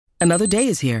Another day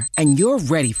is here, and you're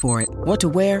ready for it. What to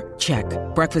wear? Check.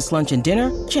 Breakfast, lunch, and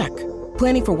dinner? Check.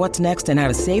 Planning for what's next and how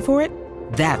to save for it?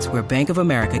 That's where Bank of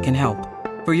America can help.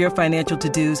 For your financial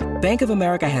to-dos, Bank of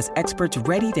America has experts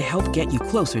ready to help get you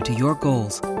closer to your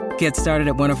goals. Get started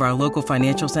at one of our local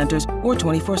financial centers or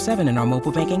 24/7 in our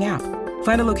mobile banking app.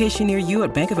 Find a location near you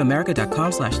at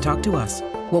bankofamerica.com/talktous.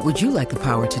 What would you like the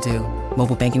power to do?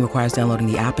 Mobile banking requires downloading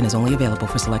the app and is only available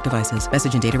for select devices.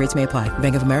 Message and data rates may apply.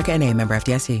 Bank of America N.A., member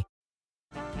FDIC.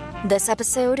 This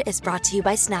episode is brought to you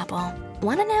by Snapple.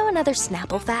 Want to know another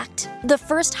Snapple fact? The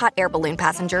first hot air balloon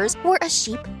passengers were a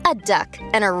sheep, a duck,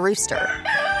 and a rooster.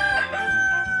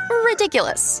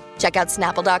 Ridiculous. Check out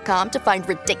Snapple.com to find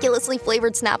ridiculously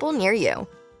flavored Snapple near you.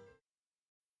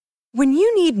 When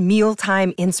you need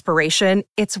mealtime inspiration,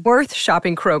 it's worth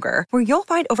shopping Kroger, where you'll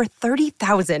find over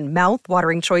 30,000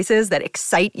 mouth-watering choices that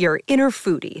excite your inner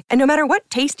foodie. And no matter what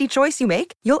tasty choice you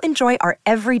make, you'll enjoy our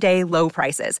everyday low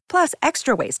prices, plus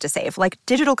extra ways to save, like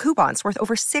digital coupons worth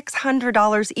over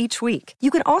 $600 each week. You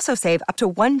can also save up to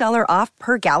 $1 off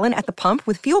per gallon at the pump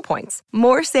with fuel points.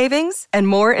 More savings and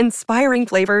more inspiring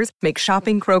flavors make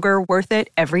shopping Kroger worth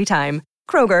it every time.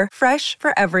 Kroger, fresh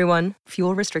for everyone.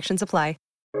 Fuel restrictions apply.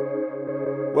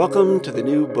 Welcome to the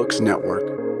New Books Network.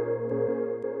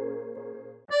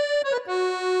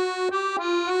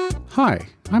 Hi,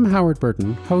 I'm Howard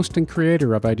Burton, host and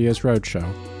creator of Ideas Roadshow,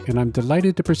 and I'm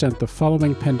delighted to present the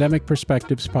following Pandemic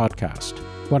Perspectives podcast,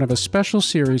 one of a special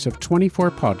series of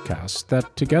 24 podcasts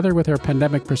that, together with our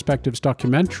Pandemic Perspectives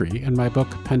documentary and my book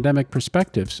Pandemic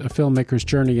Perspectives, A Filmmaker's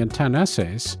Journey in 10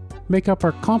 Essays, make up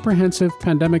our comprehensive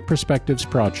Pandemic Perspectives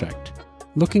project,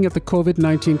 looking at the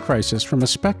COVID-19 crisis from a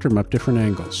spectrum of different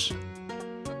angles.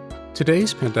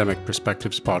 Today's Pandemic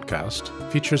Perspectives podcast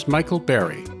features Michael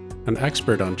Berry, an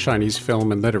expert on Chinese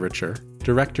film and literature,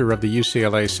 director of the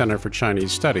UCLA Center for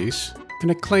Chinese Studies,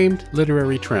 and acclaimed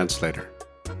literary translator.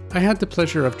 I had the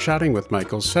pleasure of chatting with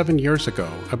Michael 7 years ago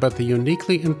about the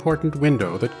uniquely important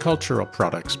window that cultural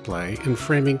products play in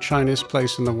framing China's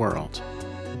place in the world.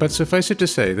 But suffice it to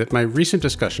say that my recent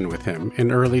discussion with him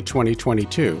in early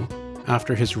 2022,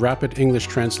 after his rapid English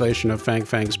translation of Fang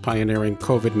Fang's pioneering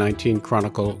COVID-19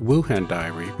 chronicle Wuhan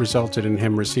Diary resulted in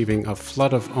him receiving a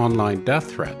flood of online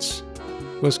death threats,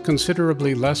 was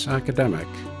considerably less academic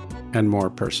and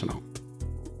more personal.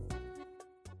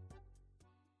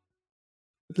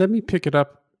 Let me pick it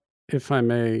up, if I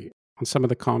may, on some of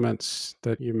the comments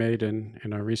that you made in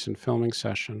our recent filming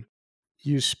session.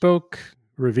 You spoke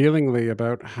revealingly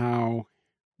about how,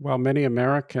 while many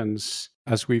Americans,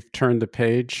 as we've turned the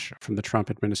page from the Trump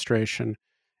administration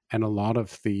and a lot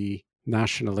of the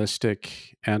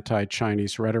nationalistic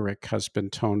anti-Chinese rhetoric has been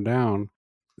toned down,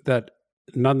 that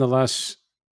nonetheless,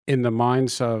 in the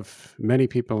minds of many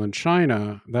people in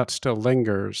China, that still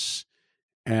lingers.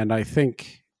 And I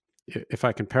think, if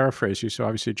I can paraphrase you, so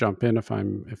obviously jump in if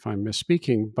I'm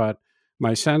misspeaking, but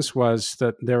my sense was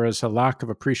that there is a lack of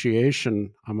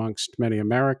appreciation amongst many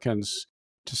Americans,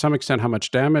 to some extent, how much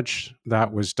damage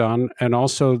that was done, and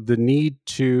also the need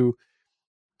to,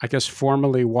 I guess,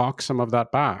 formally walk some of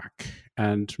that back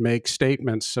and make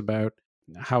statements about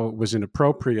how it was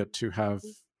inappropriate to have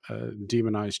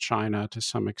demonized China to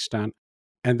some extent.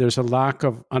 And there's a lack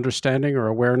of understanding or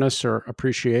awareness or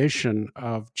appreciation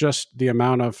of just the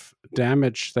amount of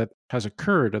damage that has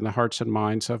occurred in the hearts and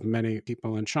minds of many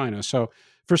people in China. So,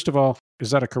 first of all, is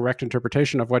that a correct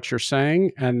interpretation of what you're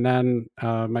saying? And then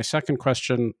my second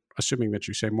question, assuming that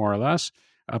you say more or less,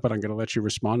 but I'm going to let you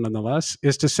respond nonetheless,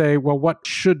 is to say, well, what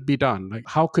should be done? Like,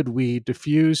 how could we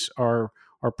diffuse or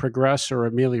progress or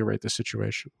ameliorate the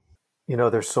situation? You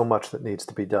know, there's so much that needs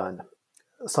to be done.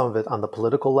 Some of it on the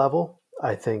political level.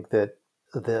 I think that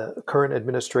the current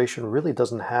administration really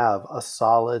doesn't have a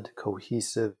solid,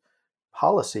 cohesive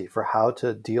policy for how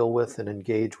to deal with and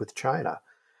engage with China.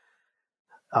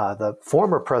 The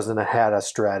former president had a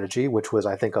strategy, which was,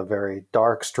 I think, a very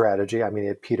dark strategy. I mean, he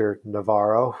had Peter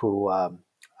Navarro, who I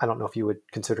don't know if you would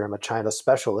consider him a China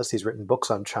specialist. He's written books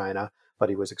on China, but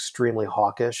he was extremely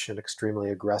hawkish and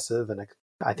extremely aggressive. And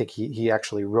I think he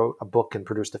actually wrote a book and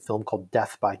produced a film called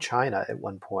Death by China at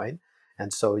one point.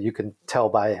 And so you can tell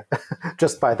by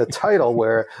just by the title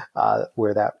where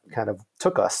that kind of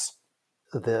took us.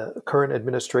 The current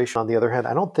administration, on the other hand,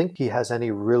 I don't think he has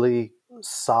any really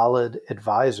solid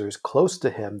advisors close to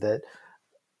him that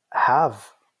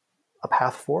have a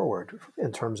path forward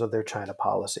in terms of their China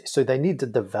policy. So they need to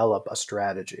develop a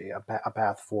strategy, a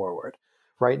path forward.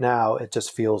 Right now, it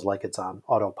just feels like it's on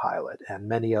autopilot. And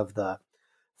many of the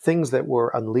things that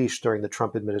were unleashed during the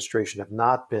Trump administration have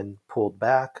not been pulled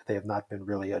back. They have not been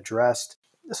really addressed.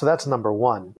 So that's number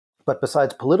one. But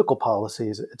besides political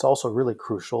policies, it's also really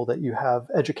crucial that you have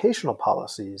educational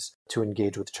policies to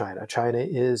engage with China. China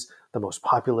is the most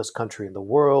populous country in the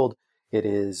world. It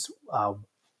is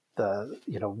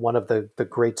one of the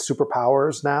great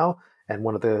superpowers now and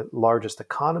one of the largest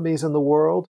economies in the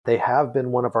world. They have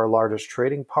been one of our largest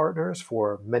trading partners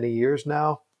for many years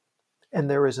now. And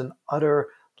there is an utter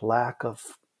lack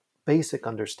of basic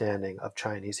understanding of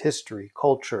Chinese history,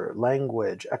 culture,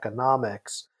 language,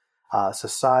 economics,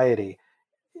 society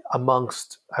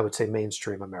amongst, I would say,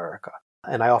 mainstream America.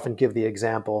 And I often give the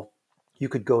example, you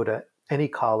could go to any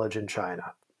college in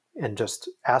China and just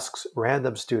ask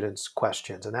random students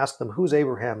questions and ask them, who's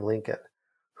Abraham Lincoln?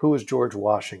 Who is George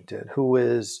Washington? Who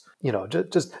is,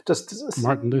 just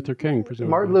Martin Luther King,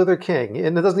 presumably. Martin Luther King.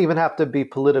 And it doesn't even have to be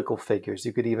political figures.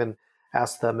 You could even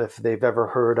ask them if they've ever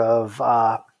heard of,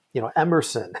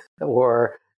 Emerson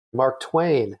or Mark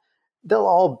Twain. They'll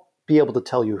all be able to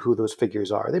tell you who those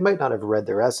figures are. They might not have read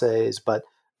their essays, but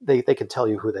they can tell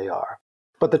you who they are.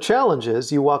 But the challenge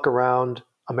is you walk around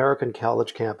American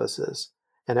college campuses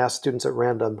and ask students at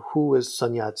random, who is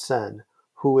Sun Yat-sen?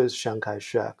 Who is Chiang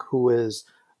Kai-shek? Who is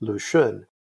Lu Xun?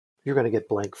 You're going to get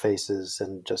blank faces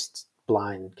and just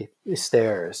blind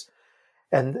stares.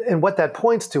 And what that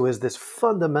points to is this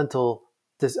fundamental,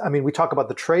 we talk about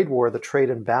the trade war, the trade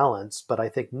imbalance, but I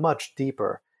think much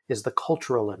deeper is the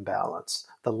cultural imbalance,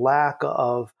 the lack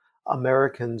of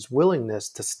Americans' willingness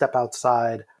to step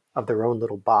outside of their own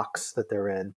little box that they're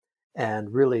in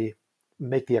and really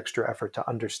make the extra effort to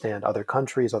understand other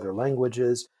countries, other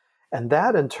languages. And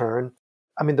that in turn,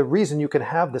 the reason you can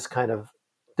have this kind of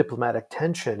diplomatic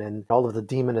tension and all of the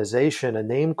demonization and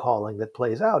name calling that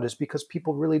plays out is because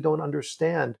people really don't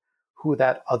understand who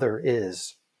that other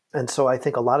is. And so I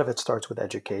think a lot of it starts with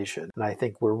education. And I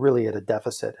think we're really at a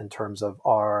deficit in terms of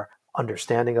our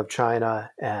understanding of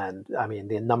China. And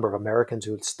the number of Americans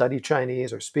who study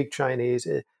Chinese or speak Chinese,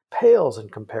 it pales in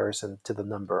comparison to the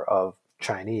number of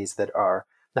Chinese that are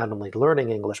not only learning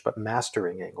English, but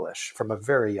mastering English from a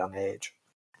very young age.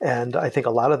 And I think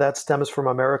a lot of that stems from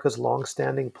America's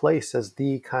longstanding place as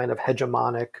the kind of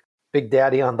hegemonic big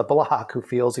daddy on the block who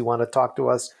feels you want to talk to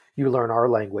us. You learn our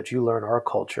language, you learn our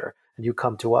culture, and you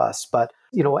come to us. But,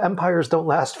 empires don't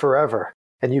last forever.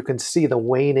 And you can see the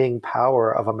waning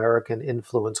power of American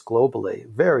influence globally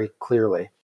very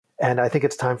clearly. And I think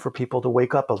it's time for people to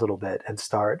wake up a little bit and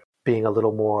start being a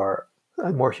little more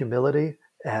humility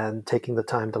and taking the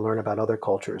time to learn about other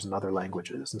cultures and other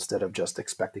languages instead of just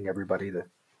expecting everybody to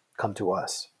come to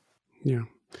us. Yeah.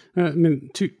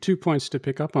 Two points to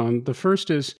pick up on. The first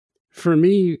is, for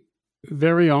me,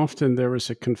 very often there is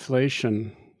a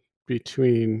conflation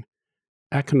between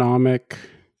economic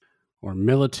or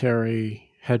military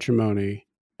hegemony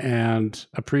and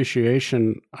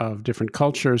appreciation of different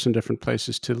cultures and different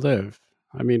places to live.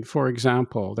 For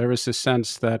example, there is this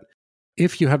sense that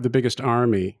if you have the biggest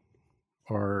army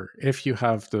or if you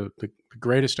have the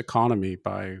greatest economy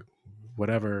by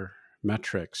whatever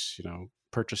metrics,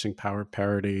 purchasing power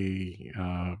parity,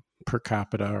 per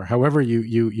capita, or however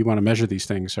you want to measure these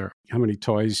things, or how many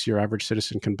toys your average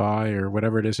citizen can buy, or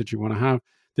whatever it is that you want to have,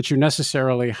 that you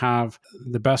necessarily have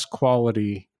the best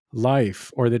quality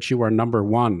life, or that you are number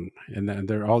one. And then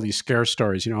there are all these scare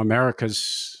stories.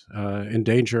 America's in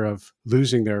danger of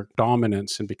losing their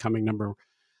dominance and becoming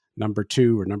number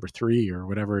two or number three or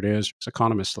whatever it is.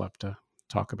 Economists love to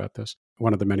talk about this.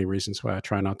 One of the many reasons why I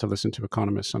try not to listen to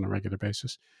economists on a regular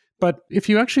basis. But if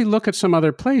you actually look at some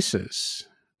other places,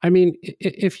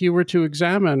 if you were to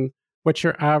examine what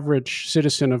your average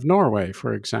citizen of Norway,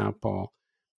 for example,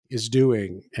 is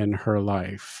doing in her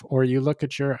life, or you look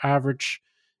at your average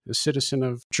citizen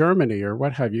of Germany or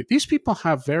what have you, these people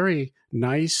have very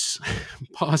nice,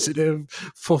 positive,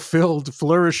 fulfilled,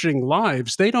 flourishing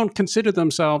lives. They don't consider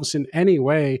themselves in any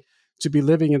way to be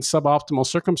living in suboptimal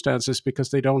circumstances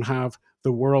because they don't have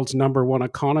the world's number one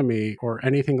economy or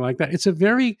anything like that. It's a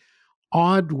very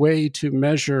odd way to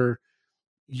measure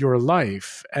your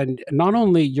life, and not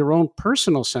only your own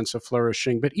personal sense of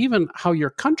flourishing, but even how your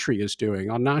country is doing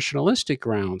on nationalistic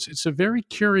grounds. It's a very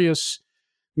curious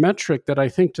metric that I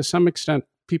think to some extent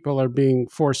people are being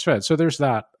force-fed. So there's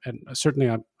that, and certainly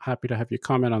I'm happy to have you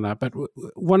comment on that. But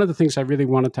one of the things I really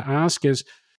wanted to ask is,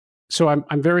 so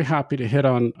I'm very happy to hit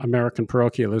on American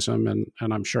parochialism, and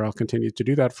I'm sure I'll continue to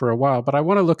do that for a while, but I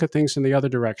want to look at things in the other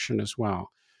direction as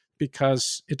well,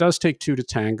 because it does take two to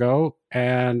tango.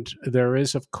 And there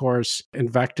is, of course,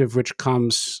 invective which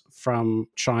comes from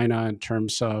China in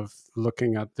terms of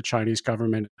looking at the Chinese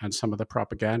government and some of the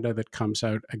propaganda that comes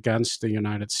out against the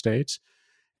United States.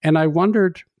 And I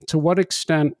wondered to what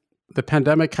extent the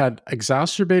pandemic had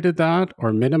exacerbated that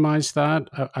or minimized that.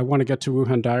 I want to get to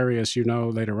Wuhan Diary, as you know,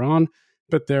 later on,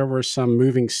 but there were some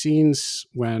moving scenes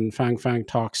when Fang Fang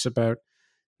talks about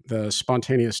the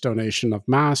spontaneous donation of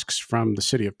masks from the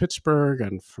city of Pittsburgh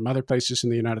and from other places in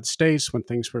the United States when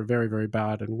things were very, very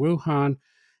bad in Wuhan.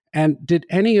 And did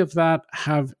any of that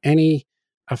have any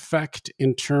effect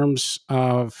in terms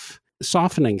of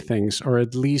softening things, or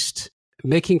at least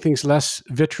making things less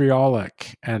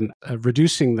vitriolic and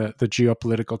reducing the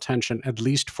geopolitical tension, at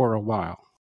least for a while?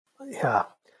 Yeah.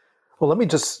 Well, let me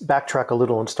just backtrack a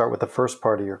little and start with the first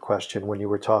part of your question when you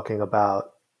were talking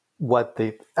about what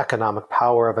the economic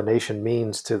power of a nation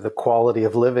means to the quality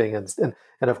of living. And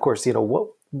of course,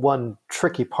 one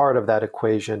tricky part of that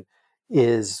equation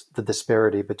is the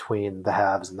disparity between the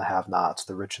haves and the have-nots,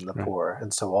 the rich and the poor.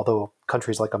 And so although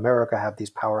countries like America have these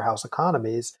powerhouse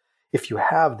economies, if you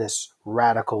have this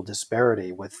radical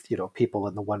disparity with, people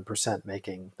in the 1%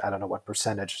 making, I don't know what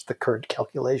percentage the current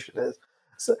calculation is,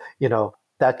 so,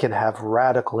 that can have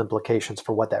radical implications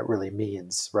for what that really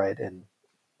means, right? In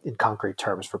concrete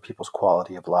terms for people's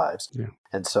quality of lives. Yeah.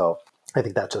 And so I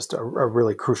think that's just a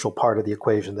really crucial part of the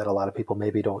equation that a lot of people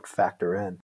maybe don't factor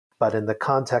in. But in the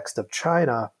context of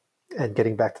China, and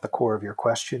getting back to the core of your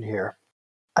question here,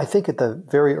 I think at the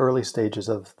very early stages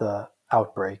of the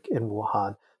outbreak in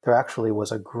Wuhan, there actually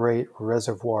was a great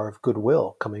reservoir of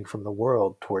goodwill coming from the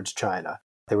world towards China.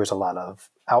 There was a lot of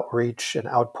outreach and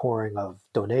outpouring of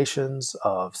donations,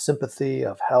 of sympathy,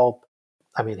 of help.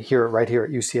 I mean, right here at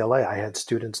UCLA, I had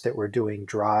students that were doing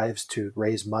drives to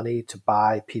raise money to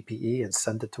buy PPE and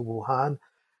send it to Wuhan.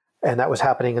 And that was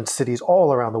happening in cities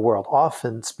all around the world,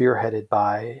 often spearheaded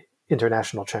by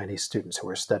international Chinese students who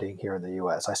were studying here in the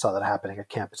US. I saw that happening at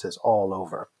campuses all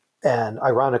over. And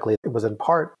ironically, it was in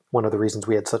part one of the reasons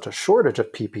we had such a shortage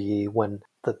of PPE when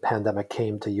the pandemic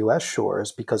came to US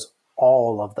shores, because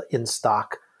all of the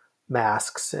in-stock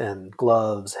masks and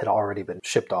gloves had already been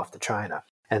shipped off to China.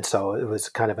 And so it was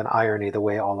kind of an irony the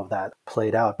way all of that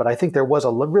played out. But I think there was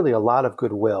really a lot of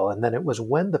goodwill. And then it was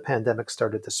when the pandemic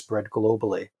started to spread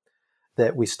globally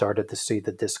that we started to see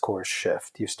the discourse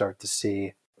shift. You start to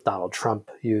see Donald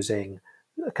Trump using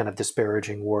kind of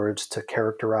disparaging words to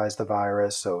characterize the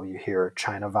virus. So you hear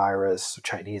China virus,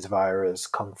 Chinese virus,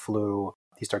 Kung flu.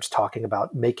 He starts talking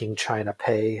about making China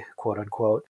pay, quote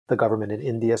unquote. The government in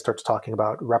India starts talking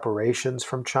about reparations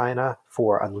from China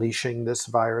for unleashing this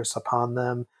virus upon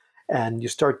them. And you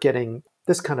start getting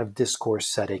this kind of discourse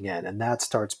setting in, and that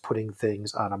starts putting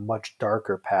things on a much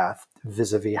darker path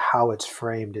vis-a-vis how it's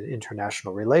framed in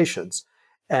international relations.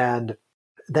 And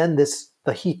then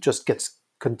the heat just gets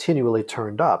continually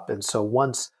turned up. And so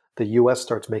once the US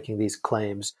starts making these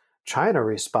claims, China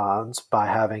responds by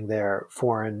having their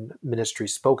foreign ministry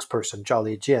spokesperson, Zhao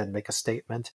Lijian, make a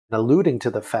statement alluding to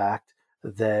the fact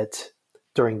that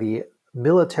during the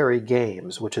military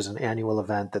games, which is an annual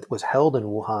event that was held in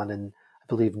Wuhan in, I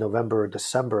believe, November or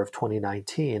December of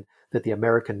 2019, that the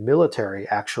American military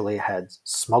actually had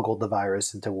smuggled the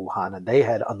virus into Wuhan and they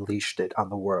had unleashed it on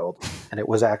the world. And it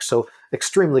was actually so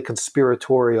extremely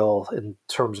conspiratorial in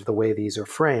terms of the way these are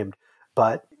framed.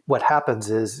 But what happens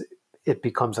is it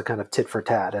becomes a kind of tit for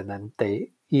tat, and then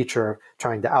they each are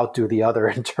trying to outdo the other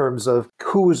in terms of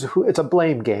who's who. It's a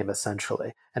blame game,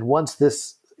 essentially. And once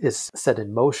this is set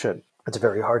in motion, it's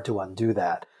very hard to undo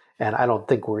that. And I don't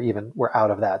think we're out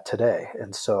of that today.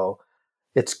 And so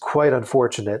it's quite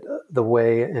unfortunate the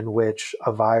way in which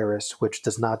a virus, which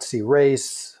does not see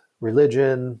race,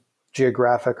 religion,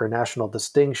 geographic or national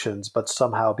distinctions, but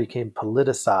somehow became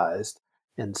politicized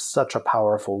in such a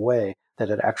powerful way that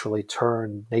it actually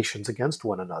turned nations against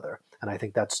one another. And I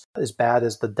think that's as bad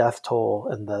as the death toll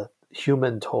and the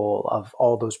human toll of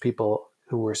all those people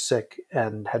who were sick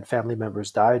and had family members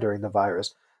die during the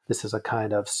virus. This is a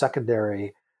kind of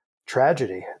secondary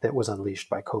tragedy that was unleashed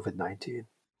by COVID-19.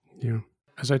 Yeah.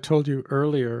 As I told you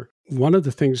earlier, one of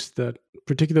the things that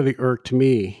particularly irked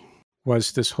me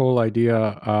was this whole idea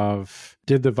of,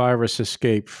 did the virus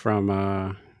escape from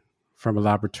a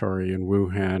laboratory in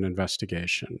Wuhan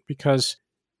investigation? Because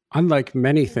unlike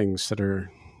many things that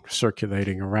are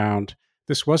circulating around,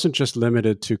 this wasn't just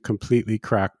limited to completely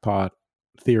crackpot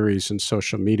theories in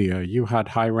social media. You had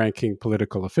high-ranking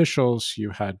political officials,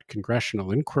 you had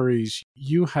congressional inquiries,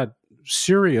 you had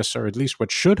serious, or at least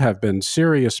what should have been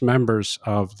serious members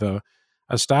of the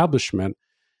establishment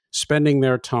spending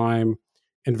their time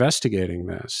investigating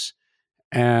this.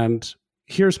 And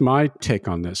here's my take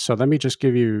on this. So let me just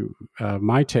give you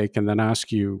my take and then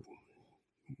ask you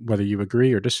whether you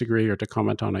agree or disagree or to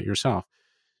comment on it yourself.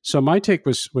 So my take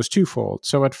was twofold.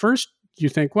 So at first you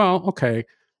think, well, okay,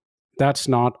 that's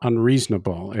not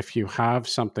unreasonable. If you have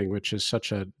something which is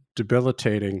such a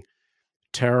debilitating,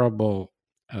 terrible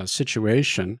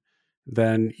situation,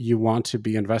 then you want to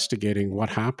be investigating what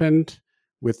happened,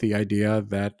 with the idea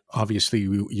that obviously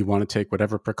you want to take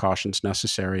whatever precautions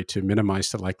necessary to minimize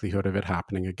the likelihood of it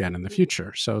happening again in the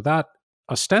future. So that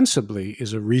ostensibly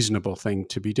is a reasonable thing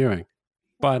to be doing.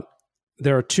 But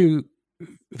there are two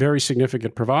very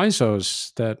significant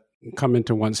provisos that come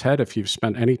into one's head if you've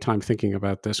spent any time thinking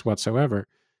about this whatsoever.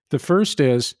 The first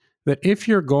is that if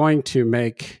you're going to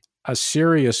make a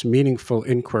serious, meaningful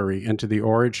inquiry into the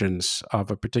origins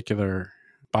of a particular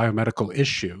biomedical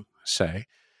issue, say,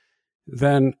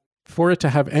 then for it to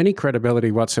have any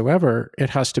credibility whatsoever, it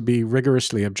has to be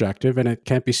rigorously objective and it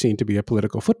can't be seen to be a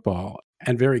political football.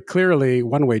 And very clearly,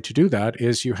 one way to do that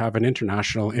is you have an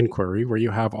international inquiry where you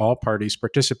have all parties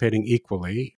participating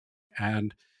equally.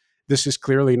 And this is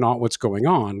clearly not what's going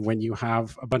on when you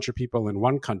have a bunch of people in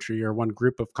one country or one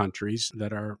group of countries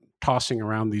that are tossing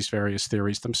around these various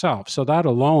theories themselves. So that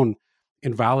alone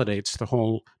invalidates the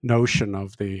whole notion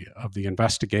of the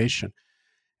investigation.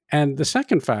 And the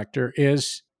second factor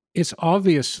is it's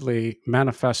obviously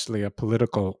manifestly a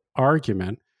political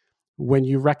argument when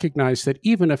you recognize that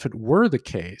even if it were the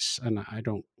case, and I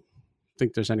don't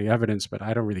think there's any evidence, but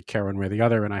I don't really care one way or the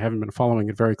other, and I haven't been following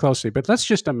it very closely, but let's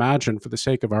just imagine for the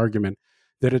sake of argument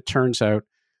that it turns out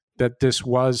that this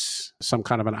was some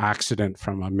kind of an accident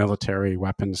from a military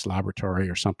weapons laboratory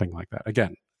or something like that.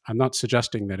 Again, I'm not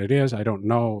suggesting that it is, I don't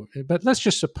know, but let's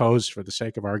just suppose for the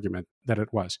sake of argument that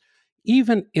it was.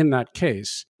 Even in that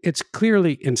case, it's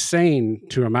clearly insane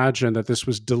to imagine that this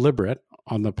was deliberate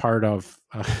on the part of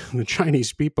the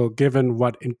Chinese people, given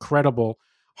what incredible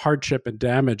hardship and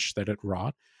damage that it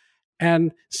wrought.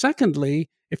 And secondly,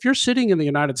 if you're sitting in the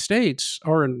United States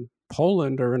or in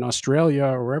Poland or in Australia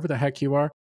or wherever the heck you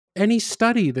are, any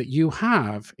study that you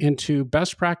have into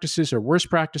best practices or worst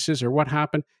practices or what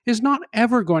happened is not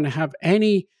ever going to have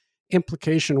any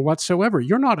implication whatsoever.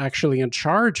 You're not actually in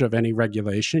charge of any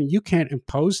regulation. You can't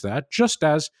impose that, just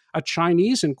as a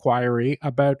Chinese inquiry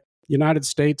about United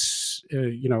States,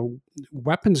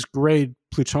 weapons-grade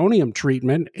plutonium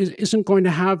treatment isn't going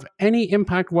to have any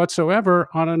impact whatsoever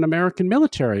on an American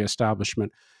military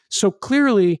establishment. So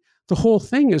clearly, the whole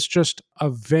thing is just a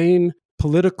vain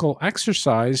political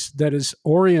exercise that is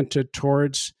oriented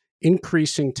towards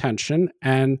increasing tension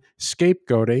and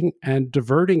scapegoating and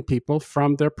diverting people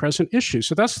from their present issues.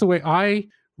 So that's the way I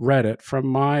read it from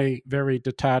my very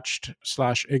detached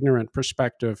 / ignorant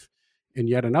perspective in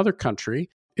yet another country.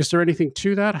 Is there anything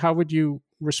to that? How would you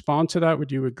respond to that?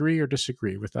 Would you agree or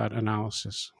disagree with that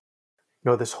analysis?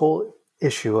 This whole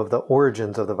issue of the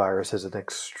origins of the virus is an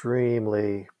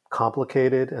extremely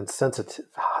complicated and sensitive,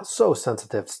 so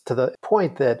sensitive to the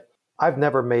point that I've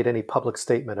never made any public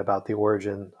statement about the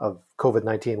origin of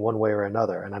COVID-19 one way or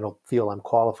another, and I don't feel I'm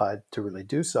qualified to really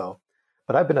do so.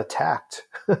 But I've been attacked.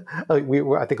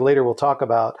 I think later we'll talk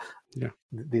about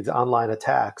these online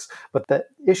attacks. But the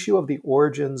issue of the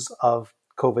origins of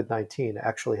COVID-19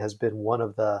 actually has been one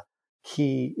of the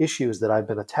key issues that I've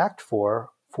been attacked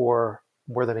for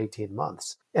more than 18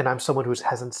 months. And I'm someone who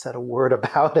hasn't said a word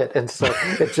about it. And so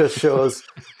it just shows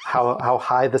how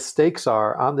high the stakes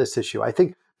are on this issue. I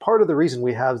think part of the reason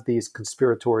we have these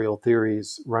conspiratorial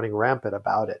theories running rampant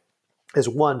about it is,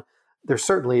 one, there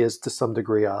certainly is to some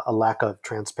degree a lack of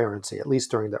transparency, at least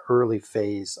during the early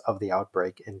phase of the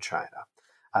outbreak in China.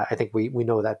 I think we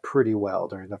know that pretty well.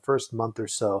 During the first month or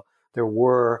so, there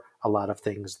were a lot of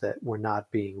things that were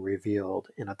not being revealed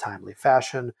in a timely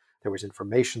fashion. There was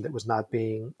information that was not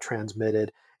being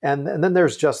transmitted. And then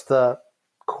there's just the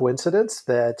coincidence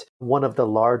that one of the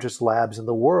largest labs in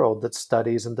the world that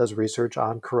studies and does research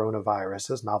on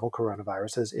coronaviruses, novel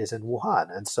coronaviruses, is in Wuhan.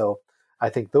 And so I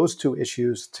think those two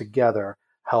issues together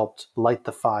helped light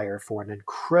the fire for an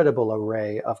incredible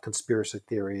array of conspiracy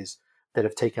theories that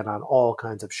have taken on all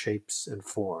kinds of shapes and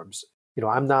forms.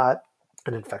 I'm not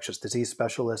an infectious disease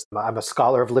specialist. I'm a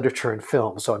scholar of literature and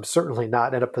film, so I'm certainly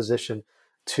not in a position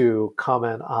to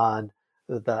comment on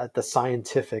the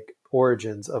scientific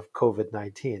origins of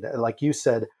COVID-19. Like you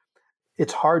said,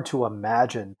 it's hard to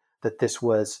imagine that this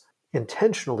was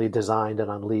intentionally designed and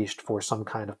unleashed for some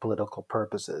kind of political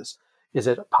purposes. Is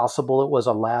it possible it was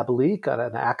a lab leak,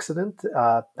 an accident?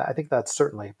 I think that's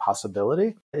certainly a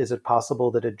possibility. Is it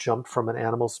possible that it jumped from an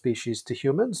animal species to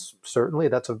humans? Certainly,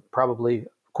 that's probably,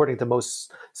 according to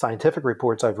most scientific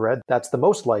reports I've read, that's the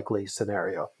most likely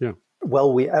scenario. Yeah.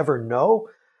 Will we ever know?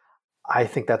 I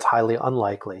think that's highly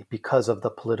unlikely because of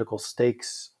the political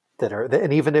stakes that are there.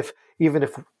 And even if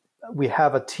we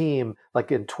have a team,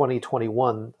 like in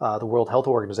 2021, the World Health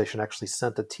Organization actually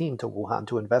sent a team to Wuhan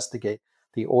to investigate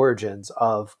the origins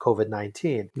of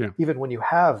COVID-19. Yeah. Even when you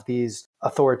have these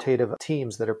authoritative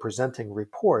teams that are presenting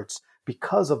reports,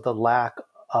 because of the lack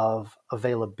of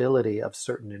availability of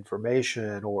certain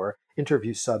information or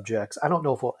interview subjects, I don't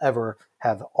know if we'll ever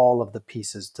have all of the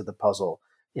pieces to the puzzle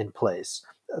in place.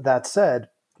 That said,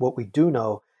 what we do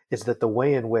know is that the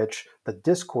way in which the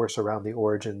discourse around the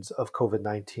origins of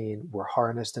COVID-19 were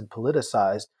harnessed and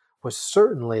politicized was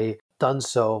certainly done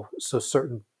so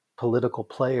certain political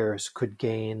players could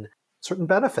gain certain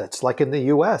benefits. Like in the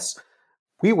US,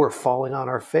 we were falling on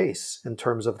our face in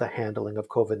terms of the handling of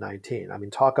COVID-19. I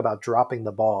mean, talk about dropping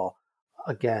the ball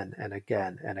again and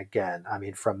again and again. I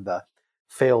mean, from the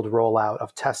failed rollout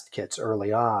of test kits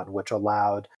early on, which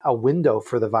allowed a window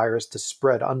for the virus to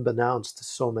spread unbeknownst to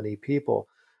so many people,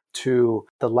 to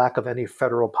the lack of any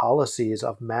federal policies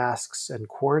of masks and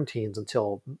quarantines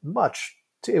until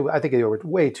I think they were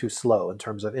way too slow in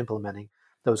terms of implementing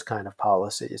those kind of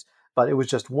policies. But it was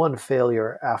just one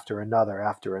failure after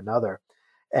another.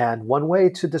 And one way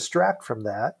to distract from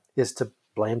that is to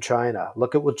blame China.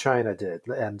 Look at what China did.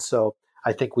 And so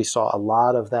I think we saw a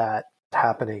lot of that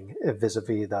happening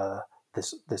vis-a-vis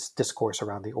this discourse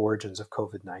around the origins of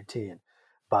COVID-19.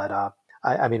 But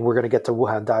I mean, we're going to get to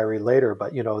Wuhan Diary later,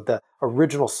 but the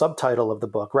original subtitle of the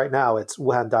book, right now it's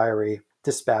Wuhan Diary,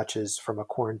 Dispatches from a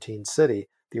Quarantined City.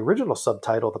 The original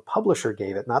subtitle the publisher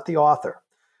gave it, not the author,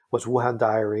 was Wuhan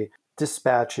Diary,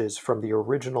 Dispatches from the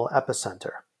Original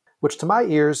Epicenter, which to my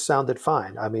ears sounded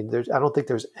fine. I mean, I don't think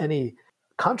there's any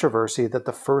controversy that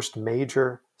the first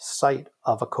major site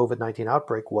of a COVID-19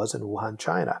 outbreak was in Wuhan,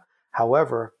 China.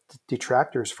 However,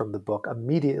 detractors from the book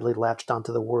immediately latched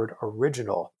onto the word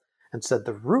original and said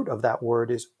the root of that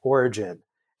word is origin.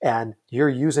 And you're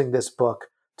using this book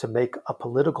to make a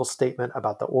political statement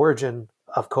about the origin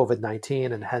of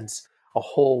COVID-19, and hence a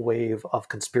whole wave of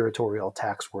conspiratorial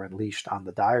attacks were unleashed on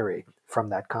the diary from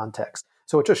that context.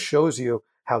 So it just shows you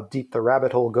how deep the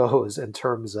rabbit hole goes in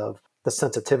terms of the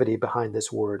sensitivity behind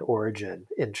this word origin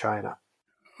in China.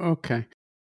 Okay.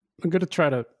 I'm going to try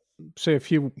to say a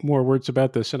few more words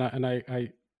about this, and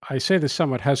I say this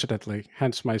somewhat hesitantly,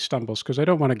 hence my stumbles, because I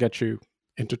don't want to get you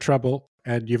into trouble.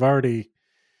 And you've already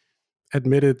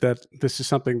admitted that this is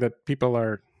something that people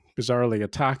are bizarrely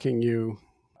attacking you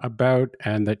about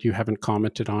and that you haven't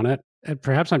commented on it. And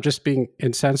perhaps I'm just being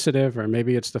insensitive, or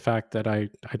maybe it's the fact that I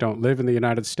don't live in the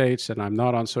United States and I'm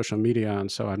not on social media.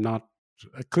 And so I'm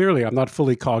not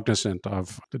fully cognizant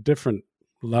of the different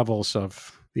levels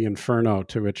of the inferno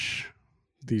to which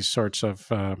these sorts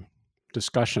of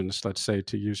discussions, let's say,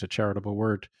 to use a charitable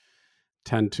word,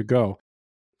 tend to go.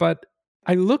 But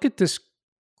I look at this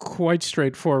quite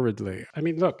straightforwardly. I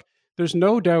mean, look, there's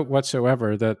no doubt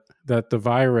whatsoever that the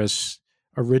virus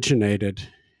originated,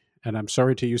 and I'm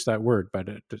sorry to use that word, but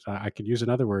I could use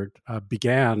another word,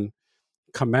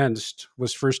 commenced,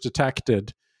 was first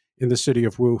detected in the city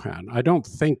of Wuhan. I don't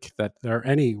think that there are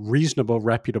any reasonable,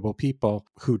 reputable people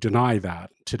who deny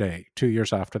that today, 2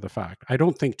 years after the fact. I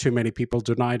don't think too many people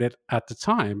denied it at the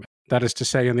time. That is to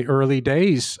say, in the early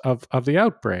days of the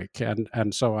outbreak.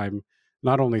 And so I'm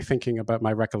not only thinking about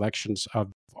my recollections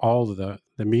of all the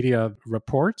media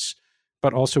reports,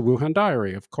 but also Wuhan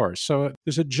Diary, of course. So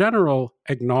there's a general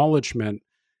acknowledgement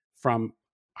from,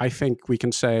 I think we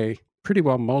can say, pretty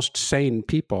well most sane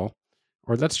people,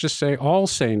 or let's just say all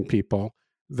sane people,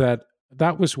 that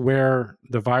was where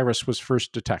the virus was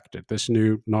first detected, this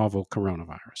new novel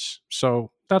coronavirus.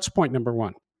 So that's point number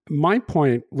one. My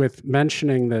point with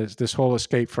mentioning this whole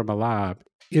escape from a lab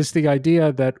is the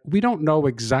idea that we don't know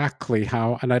exactly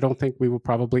how, and I don't think we will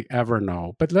probably ever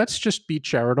know, but let's just be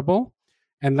charitable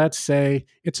and let's say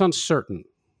it's uncertain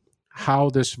how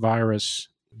this virus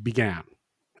began.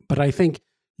 But I think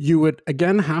you would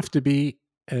again have to be,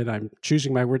 and I'm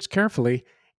choosing my words carefully,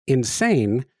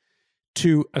 insane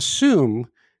to assume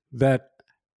that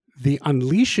the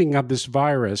unleashing of this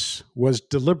virus was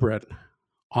deliberate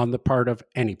on the part of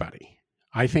anybody.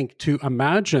 I think to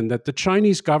imagine that the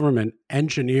Chinese government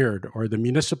engineered, or the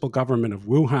municipal government of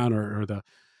Wuhan, or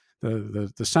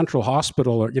the central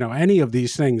hospital, or any of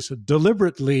these things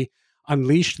deliberately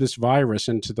unleashed this virus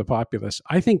into the populace,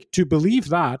 I think to believe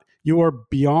that, you are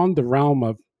beyond the realm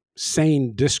of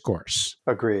sane discourse.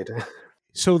 Agreed.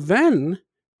 So then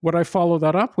what I follow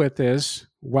that up with is,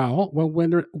 well,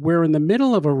 when we're in the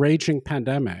middle of a raging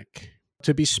pandemic,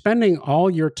 to be spending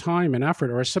all your time and effort,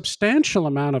 or a substantial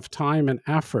amount of time and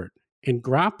effort, in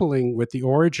grappling with the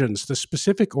origins, the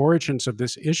specific origins of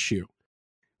this issue,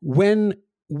 when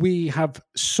we have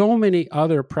so many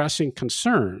other pressing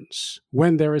concerns,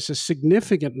 when there is a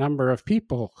significant number of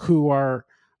people who are,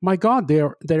 my God,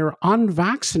 they're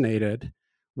unvaccinated,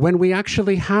 when we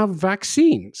actually have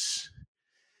vaccines.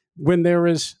 when there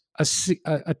is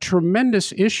a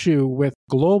tremendous issue with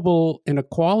global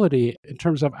inequality in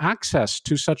terms of access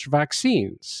to such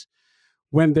vaccines,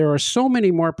 when there are so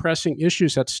many more pressing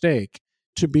issues at stake,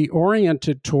 to be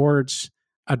oriented towards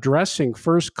addressing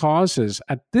first causes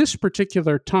at this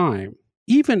particular time,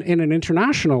 even in an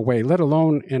international way, let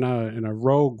alone in a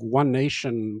rogue one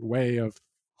nation way of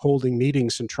holding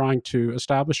meetings and trying to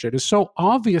establish it, is so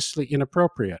obviously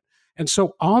inappropriate and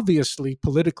so obviously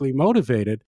politically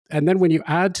motivated. And then when you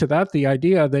add to that the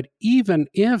idea that even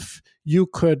if you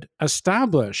could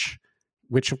establish,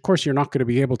 which of course you're not going to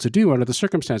be able to do under the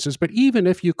circumstances, but even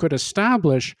if you could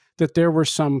establish that there were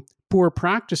some poor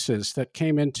practices that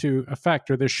came into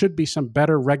effect, or there should be some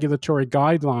better regulatory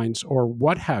guidelines or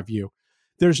what have you,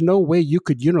 there's no way you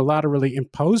could unilaterally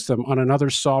impose them on another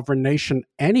sovereign nation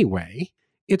anyway.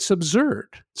 It's absurd.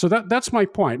 So that's my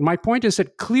point. My point is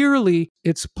that clearly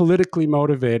it's politically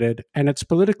motivated, and it's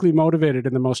politically motivated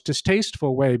in the most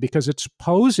distasteful way because it's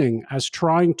posing as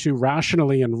trying to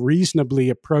rationally and reasonably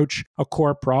approach a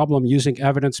core problem using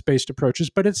evidence-based approaches,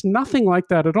 but it's nothing like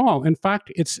that at all. In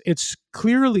fact, it's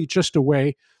clearly just a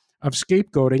way of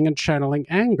scapegoating and channeling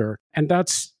anger. And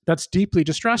that's deeply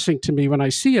distressing to me when I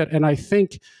see it. And I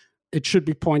think it should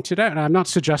be pointed out. And I'm not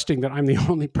suggesting that I'm the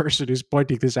only person who's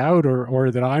pointing this out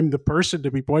or that I'm the person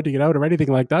to be pointing it out or anything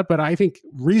like that. But I think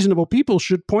reasonable people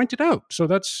should point it out.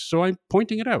 So I'm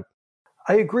pointing it out.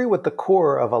 I agree with the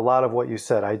core of a lot of what you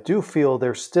said. I do feel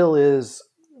there still is,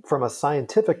 from a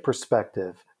scientific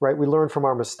perspective, right? We learn from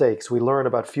our mistakes. We learn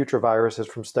about future viruses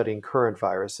from studying current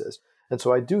viruses. And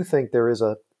so I do think there is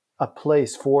a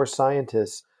place for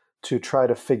scientists to try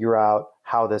to figure out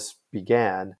how this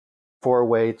began, for a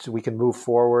way we can move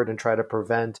forward and try to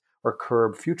prevent or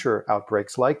curb future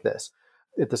outbreaks like this.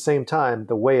 At the same time,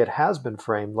 the way it has been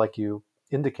framed, like you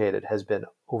indicated, has been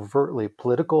overtly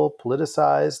political,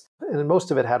 politicized, and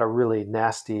most of it had a really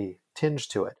nasty tinge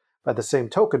to it. By the same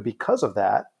token, because of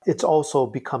that, it's also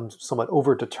become somewhat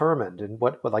overdetermined. And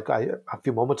a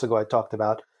few moments ago I talked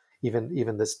about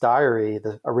even this diary,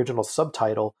 the original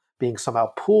subtitle, being somehow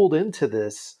pulled into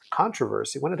this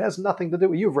controversy when it has nothing to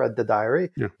do. You've read the diary.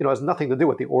 Yeah. It has nothing to do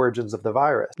with the origins of the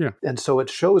virus. Yeah. And so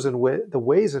it shows in the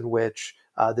ways in which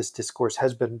this discourse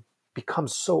has become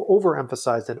so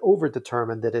overemphasized and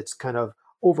overdetermined that it's kind of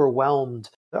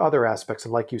overwhelmed the other aspects.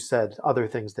 And like you said, other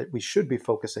things that we should be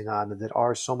focusing on and that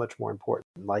are so much more important,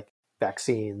 like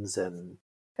vaccines and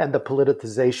the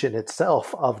politicization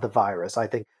itself of the virus. I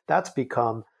think that's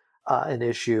become an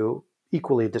issue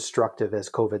equally destructive as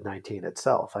COVID-19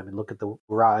 itself. I mean, look at the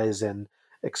rise in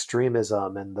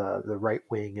extremism and the right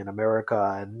wing in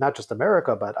America, and not just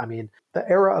America, but I mean, the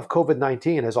era of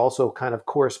COVID-19 has also kind of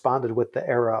corresponded with the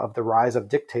era of the rise of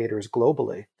dictators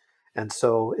globally. And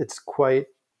so it's quite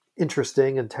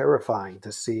interesting and terrifying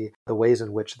to see the ways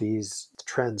in which these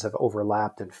trends have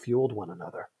overlapped and fueled one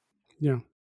another. Yeah.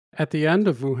 At the end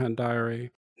of Wuhan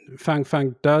Diary, Fang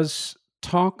Fang does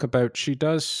talk about, she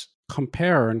does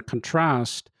compare and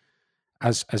contrast,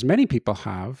 as many people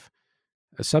have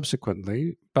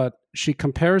subsequently, but she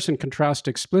compares and contrasts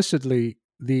explicitly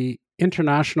the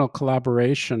international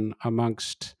collaboration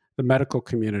amongst the medical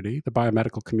community, the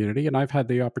biomedical community. And I've had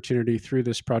the opportunity through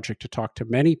this project to talk to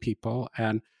many people,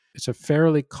 and it's a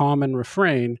fairly common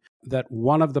refrain that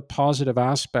one of the positive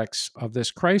aspects of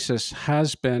this crisis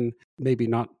has been, maybe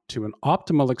not to an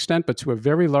optimal extent, but to a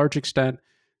very large extent,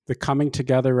 the coming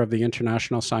together of the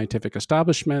international scientific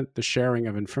establishment, the sharing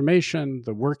of information,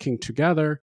 the working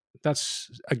together. That's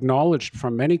acknowledged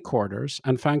from many quarters.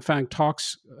 And Fang Fang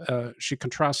she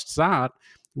contrasts that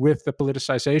with the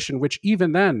politicization, which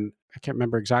even then, I can't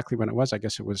remember exactly when it was, I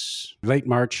guess it was late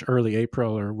March, early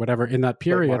April, or whatever, in that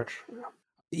period.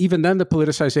 Even then, the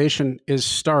politicization is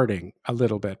starting a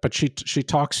little bit. But she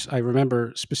talks, I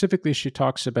remember specifically, she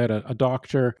talks about a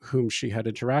doctor whom she had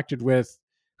interacted with,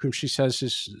 whom she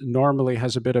says normally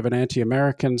has a bit of an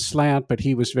anti-American slant, but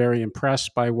he was very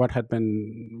impressed by what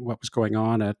was going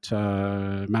on at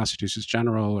Massachusetts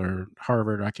General or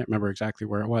Harvard. I can't remember exactly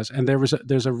where it was. And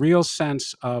there's a real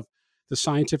sense of the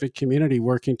scientific community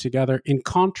working together, in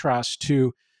contrast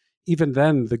to even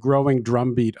then the growing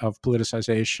drumbeat of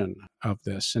politicization of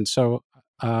this. And so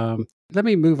let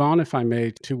me move on, if I may,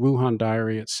 to Wuhan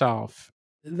Diary itself.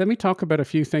 Let me talk about a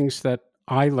few things that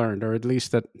I learned, or at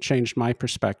least that changed my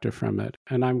perspective from it.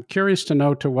 And I'm curious to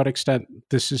know to what extent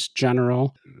this is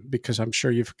general, because I'm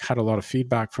sure you've had a lot of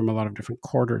feedback from a lot of different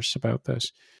quarters about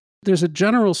this. There's a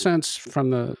general sense from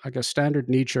the, standard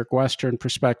knee-jerk Western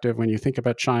perspective. When you think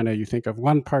about China, you think of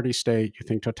one-party state, you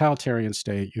think totalitarian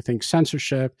state, you think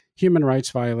censorship, human rights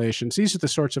violations. These are the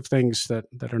sorts of things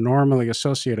that are normally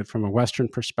associated from a Western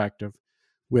perspective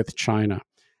with China.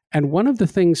 And one of the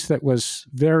things that was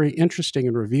very interesting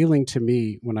and revealing to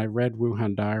me when I read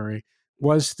Wuhan Diary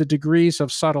was the degrees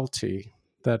of subtlety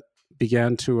that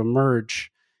began to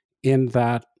emerge in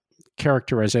that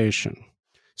characterization.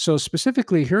 So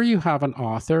specifically, here you have an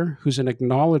author who's an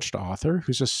acknowledged author,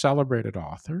 who's a celebrated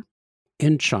author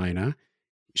in China.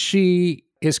 She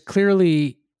is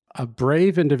clearly a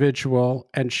brave individual,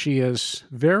 and she is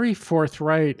very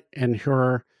forthright in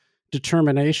her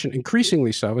determination,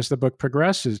 increasingly so as the book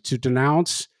progresses, to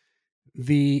denounce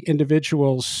the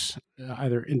individuals,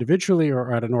 either individually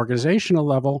or at an organizational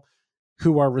level,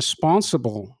 who are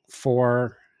responsible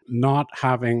for not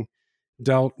having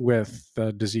dealt with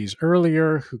the disease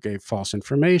earlier, who gave false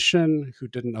information, who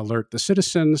didn't alert the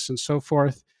citizens, and so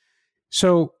forth.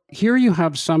 So here you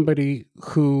have somebody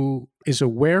who is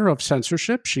aware of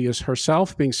censorship. She is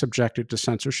herself being subjected to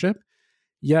censorship,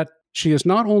 yet she is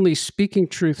not only speaking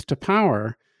truth to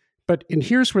power, and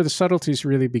here's where the subtleties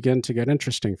really begin to get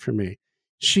interesting for me.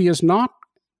 She is not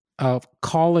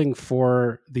calling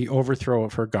for the overthrow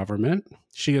of her government.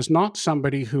 She is not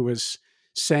somebody who is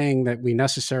saying that we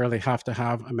necessarily have to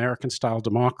have American-style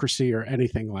democracy or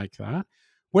anything like that.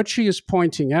 What she is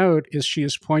pointing out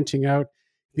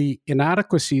the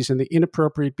inadequacies and the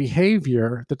inappropriate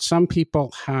behavior that some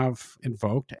people have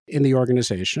invoked in the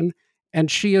organization. And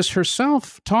she is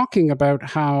herself talking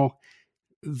about how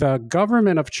the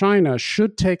government of China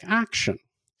should take action.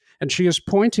 And she is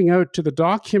pointing out to the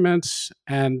documents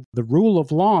and the rule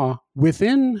of law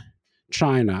within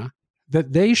China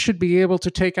that they should be able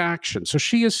to take action. So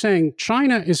she is saying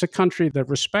China is a country that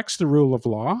respects the rule of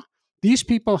law. These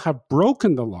people have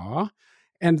broken the law,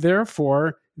 and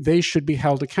therefore they should be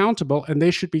held accountable and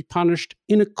they should be punished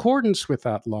in accordance with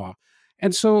that law.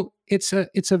 And so it's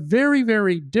a very,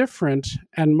 very different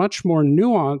and much more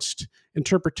nuanced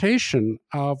interpretation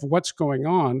of what's going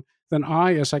on than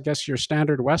I, as I guess your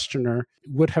standard Westerner,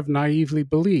 would have naively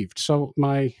believed. So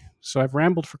I've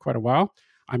rambled for quite a while.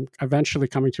 I'm eventually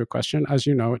coming to a question. As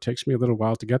you know, it takes me a little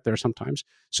while to get there sometimes.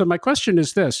 So my question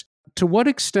is this: to what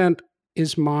extent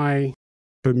is my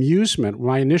bemusement,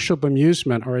 my initial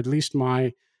bemusement, or at least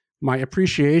my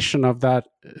appreciation of that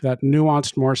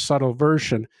nuanced, more subtle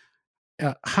version,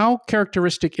 how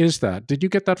characteristic is that? Did you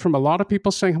get that from a lot of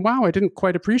people saying, wow, I didn't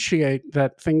quite appreciate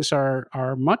that things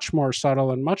are much more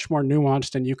subtle and much more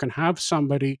nuanced, and you can have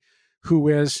somebody who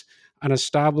is an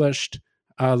established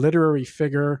literary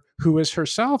figure who is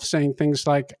herself saying things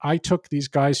like, I took these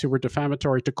guys who were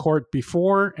defamatory to court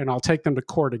before, and I'll take them to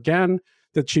court again,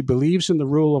 that she believes in the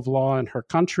rule of law in her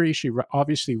country. She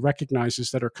obviously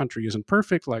recognizes that her country isn't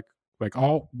perfect, like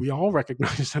we all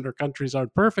recognize that our countries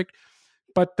aren't perfect,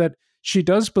 but that she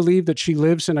does believe that she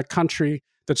lives in a country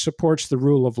that supports the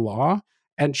rule of law,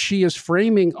 and she is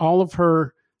framing all of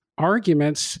her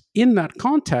arguments in that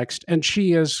context, and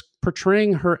she is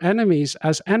portraying her enemies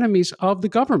as enemies of the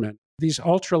government, these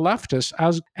ultra-leftists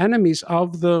as enemies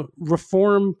of the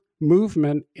reform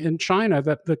movement in China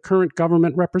that the current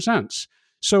government represents.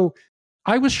 So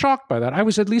I was shocked by that. I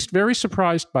was at least very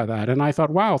surprised by that. And I thought,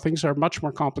 wow, things are much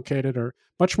more complicated or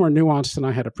much more nuanced than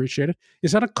I had appreciated.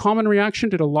 Is that a common reaction?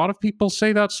 Did a lot of people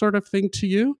say that sort of thing to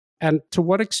you? And to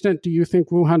what extent do you think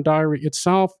Wuhan Diary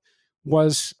itself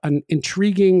was an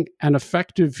intriguing and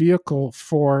effective vehicle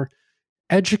for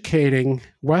educating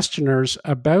Westerners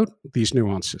about these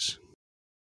nuances?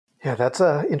 Yeah, that's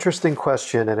an interesting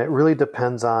question. And it really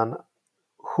depends on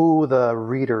who the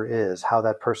reader is, how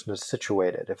that person is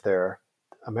situated. If they're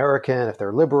American, if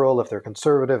they're liberal, if they're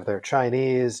conservative, if they're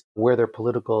Chinese, where their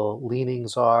political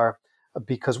leanings are,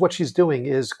 because what she's doing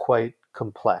is quite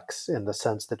complex in the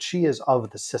sense that she is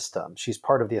of the system. She's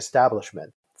part of the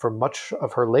establishment. For much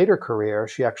of her later career,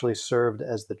 she actually served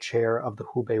as the chair of the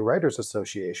Hubei Writers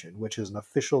Association, which is an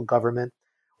official government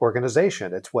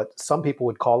organization. It's what some people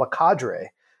would call a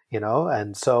cadre,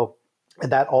 and so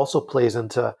that also plays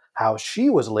into how she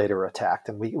was later attacked.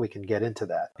 And we can get into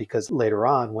that because later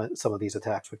on, when some of these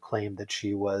attacks would claim that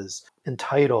she was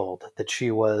entitled, that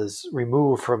she was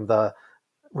removed from the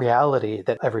reality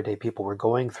that everyday people were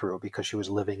going through because she was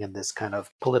living in this kind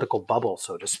of political bubble,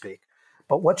 so to speak.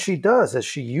 But what she does is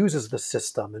she uses the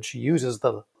system and she uses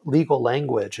the legal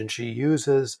language and she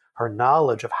uses her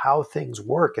knowledge of how things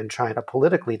work in China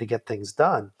politically to get things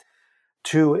done,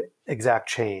 to exact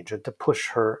change and to push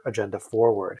her agenda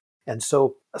forward. And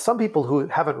so some people who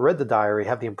haven't read the diary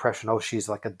have the impression, oh, she's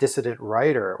like a dissident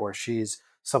writer, or she's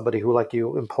somebody who, like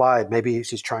you implied, maybe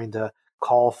she's trying to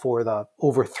call for the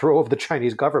overthrow of the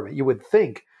Chinese government. You would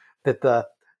think that the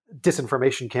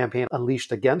disinformation campaign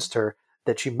unleashed against her,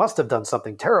 that she must have done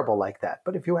something terrible like that.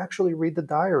 But if you actually read the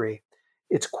diary,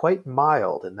 it's quite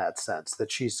mild in that sense,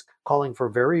 that she's calling for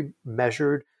very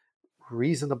measured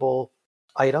reasonable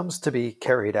items to be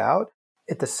carried out.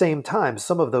 At the same time,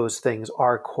 some of those things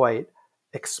are quite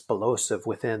explosive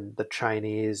within the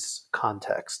Chinese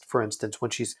context. For instance,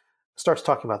 when she starts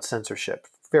talking about censorship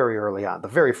very early on, the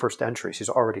very first entry, she's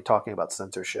already talking about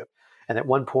censorship. And at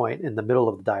one point in the middle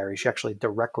of the diary, she actually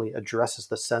directly addresses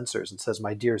the censors and says,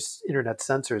 "My dear internet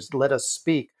censors, let us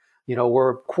speak. You know,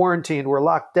 we're quarantined, we're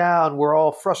locked down, we're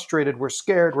all frustrated, we're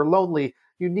scared, we're lonely.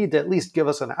 You need to at least give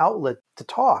us an outlet to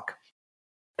talk."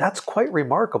 That's quite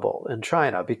remarkable in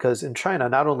China, because in China,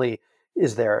 not only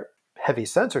is there heavy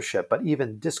censorship, but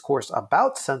even discourse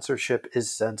about censorship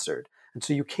is censored. And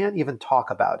so you can't even talk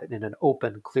about it in an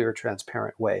open, clear,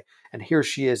 transparent way. And here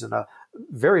she is in a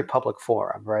very public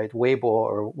forum, right? Weibo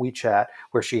or WeChat,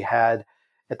 where she had,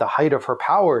 at the height of her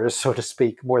powers, so to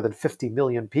speak, more than 50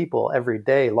 million people every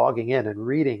day logging in and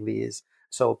reading these.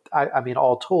 So, I mean,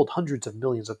 all told, hundreds of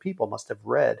millions of people must have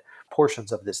read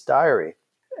portions of this diary.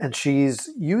 And she's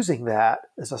using that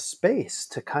as a space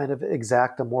to kind of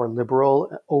exact a more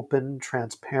liberal, open,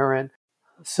 transparent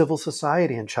civil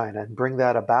society in China and bring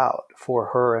that about for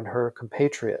her and her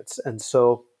compatriots. And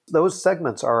so those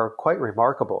segments are quite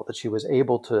remarkable that she was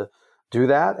able to do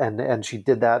that. And she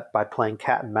did that by playing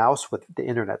cat and mouse with the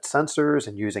internet censors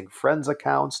and using friends'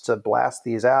 accounts to blast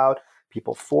these out,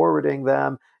 people forwarding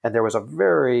them. And there was a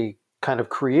very kind of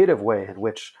creative way in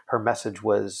which her message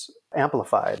was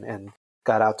amplified and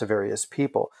got out to various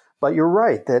people. But you're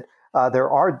right that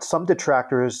there are some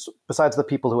detractors, besides the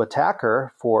people who attack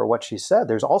her for what she said.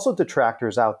 There's also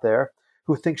detractors out there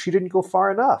who think she didn't go far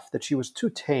enough, that she was too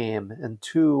tame and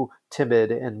too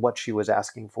timid in what she was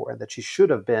asking for, and that she should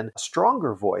have been a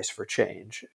stronger voice for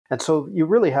change. And so you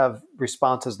really have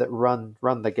responses that run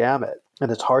the gamut.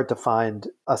 And it's hard to find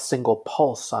a single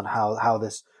pulse on how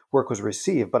this work was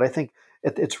received. But I think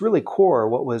at its really core,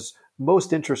 what was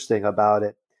most interesting about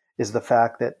it is the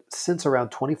fact that since around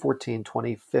 2014,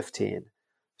 2015,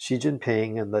 Xi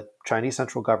Jinping and the Chinese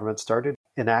central government started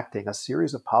enacting a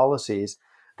series of policies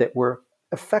that were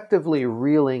effectively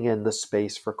reeling in the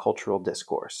space for cultural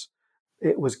discourse.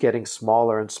 It was getting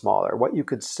smaller and smaller. What you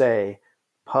could say,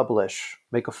 publish,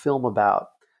 make a film about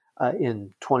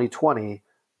in 2020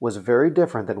 was very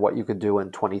different than what you could do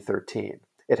in 2013.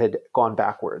 It had gone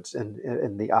backwards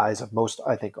in the eyes of most,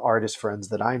 I think, artist friends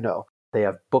that I know. They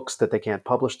have books that they can't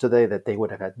publish today that they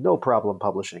would have had no problem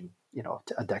publishing,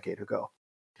 a decade ago.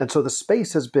 And so the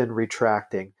space has been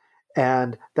retracting,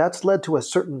 and that's led to a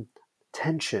certain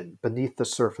tension beneath the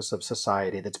surface of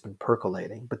society that's been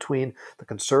percolating between the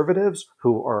conservatives,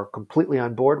 who are completely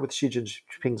on board with Xi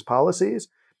Jinping's policies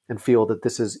and feel that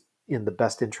this is in the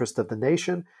best interest of the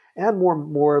nation, and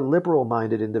more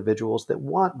liberal-minded individuals that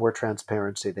want more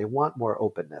transparency, they want more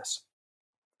openness.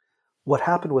 What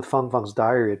happened with Fang Fang's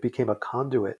diary, it became a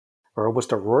conduit or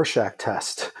almost a Rorschach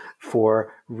test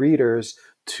for readers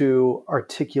to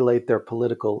articulate their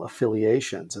political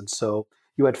affiliations. And so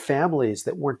you had families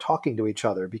that weren't talking to each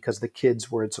other because the kids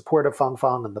were in support of Fang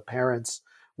Fang and the parents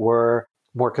were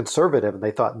more conservative and they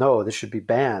thought, no, this should be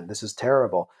banned. This is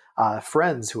terrible.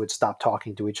 Friends who had stopped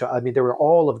talking to each other. I mean, there were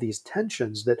all of these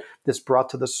tensions that this brought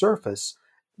to the surface,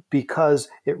 because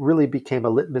it really became a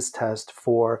litmus test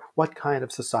for what kind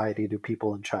of society do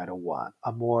people in China want?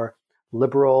 A more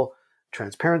liberal,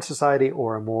 transparent society,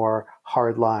 or a more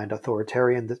hard-lined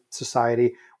authoritarian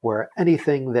society where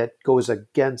anything that goes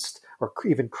against or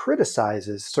even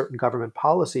criticizes certain government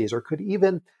policies or could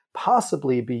even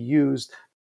possibly be used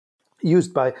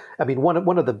by, I mean,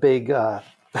 one of the big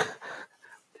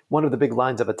one of the big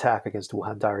lines of attack against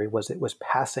Wuhan Diary was it was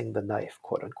passing the knife,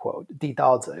 quote unquote. 递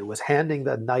刀子, it was handing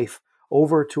the knife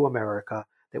over to America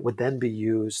that would then be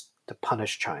used to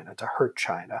punish China, to hurt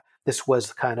China. This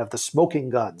was kind of the smoking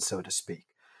gun, so to speak.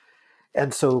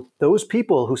 And so those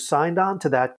people who signed on to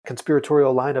that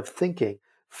conspiratorial line of thinking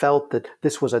felt that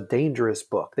this was a dangerous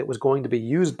book that was going to be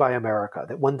used by America,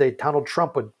 that one day Donald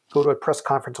Trump would go to a press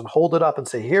conference and hold it up and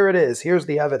say, here it is, here's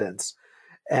the evidence.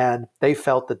 And they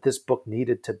felt that this book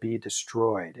needed to be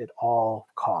destroyed at all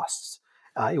costs.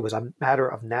 It was a matter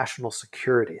of national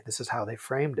security. This is how they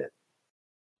framed it.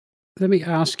 Let me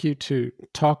ask you to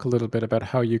talk a little bit about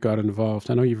how you got involved.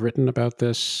 I know you've written about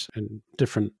this in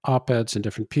different op-eds and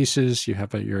different pieces. You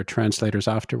have your translators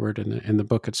afterward in the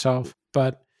book itself.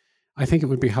 But I think it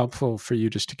would be helpful for you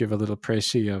just to give a little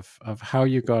précis of how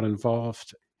you got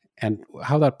involved and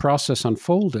how that process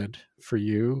unfolded for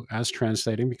you as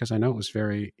translating, because I know it was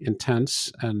very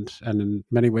intense and in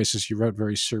many ways, as you wrote,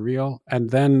 very surreal, and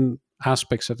then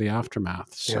aspects of the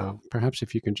aftermath. So perhaps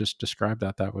if you can just describe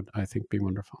that would, I think, be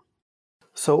wonderful.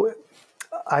 So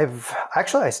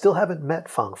I still haven't met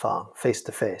Fang Fang face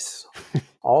to face.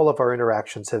 all of our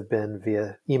interactions have been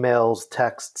via emails,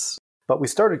 texts, but we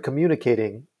started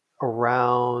communicating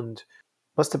around,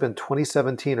 must have been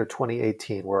 2017 or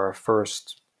 2018, were our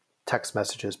first text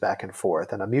messages back and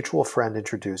forth. And a mutual friend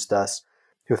introduced us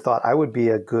who thought I would be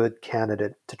a good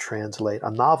candidate to translate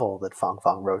a novel that Fang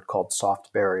Fang wrote called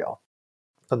Soft Burial.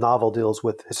 The novel deals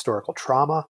with historical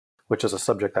trauma, which is a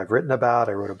subject I've written about.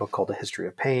 I wrote a book called A History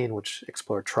of Pain, which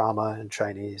explored trauma in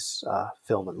Chinese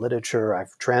film and literature.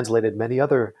 I've translated many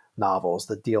other novels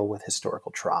that deal with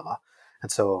historical trauma.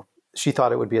 And so she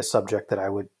thought it would be a subject that I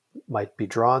might be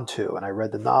drawn to. And I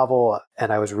read the novel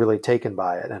and I was really taken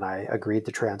by it. And I agreed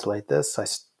to translate this. I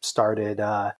started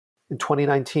in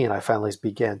 2019, I finally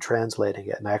began translating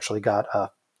it. And I actually got a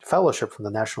fellowship from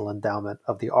the National Endowment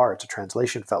of the Arts, a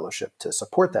translation fellowship, to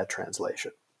support that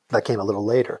translation. That came a little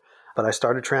later. But I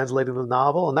started translating the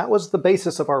novel, and that was the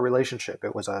basis of our relationship.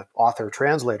 It was an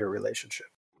author-translator relationship.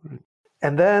 Right.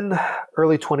 And then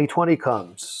early 2020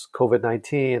 comes,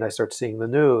 COVID-19, I start seeing the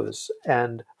news,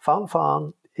 and Fang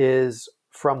Fang is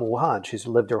from Wuhan. She's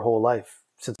lived her whole life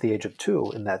since the age of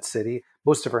 2 in that city.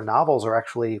 Most of her novels are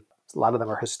actually, a lot of them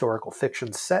are historical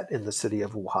fiction set in the city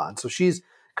of Wuhan. So she's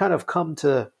kind of come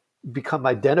to become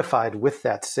identified with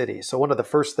that city. So one of the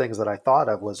first things that I thought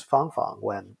of was Fang Fang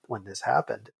when this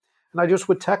happened. And I just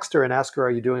would text her and ask her,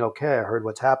 are you doing okay? I heard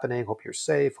what's happening. Hope you're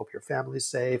safe. Hope your family's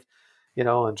safe.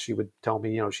 And she would tell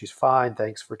me, she's fine.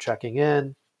 Thanks for checking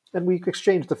in. And we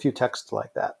exchanged a few texts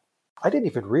like that. I didn't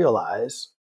even realize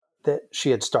that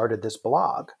she had started this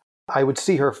blog. I would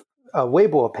see her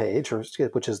Weibo page,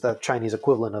 which is the Chinese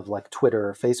equivalent of like Twitter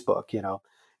or Facebook,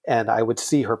 and I would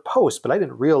see her post, but I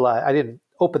didn't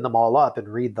open them all up and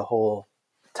read the whole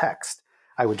text.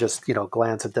 I would just,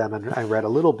 glance at them, and I read a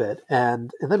little bit. And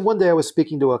then one day I was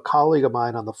speaking to a colleague of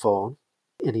mine on the phone,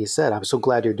 and he said, I'm so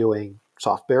glad you're doing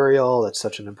Soft Burial. It's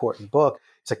such an important book.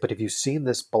 He's like, but have you seen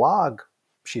this blog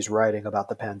she's writing about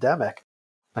the pandemic?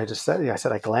 I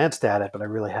said, I glanced at it, but I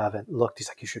really haven't looked. He's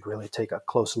like, you should really take a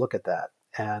close look at that.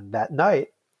 And that night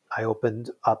I opened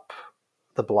up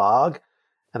the blog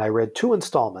and I read 2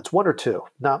 installments, 1 or 2,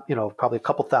 not, probably a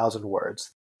couple thousand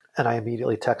words. And I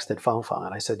immediately texted Fang Fang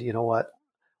and I said, you know what?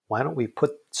 Why don't we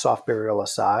put Soft Burial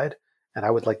aside, and I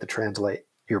would like to translate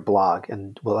your blog,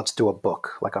 and let's do a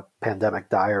book, like a pandemic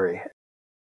diary.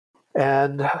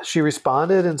 And she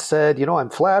responded and said, I'm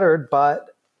flattered, but,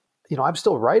 I'm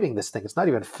still writing this thing. It's not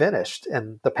even finished.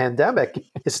 And the pandemic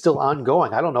is still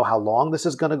ongoing. I don't know how long this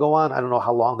is going to go on. I don't know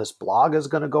how long this blog is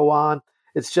going to go on.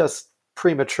 It's just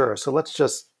premature. So let's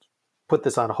just put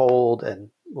this on hold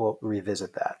and we'll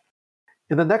revisit that.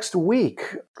 In the next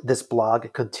week, this blog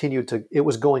it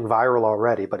was going viral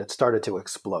already, but it started to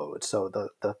explode. So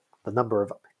the number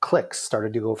of clicks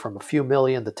started to go from a few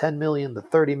million to 10 million, to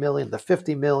 30 million, to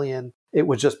 50 million. It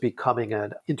was just becoming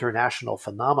an international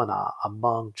phenomenon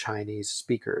among Chinese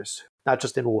speakers, not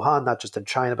just in Wuhan, not just in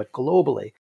China, but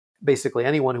globally. Basically,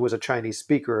 anyone who was a Chinese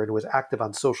speaker and was active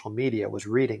on social media was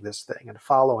reading this thing and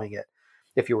following it.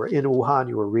 If you were in Wuhan,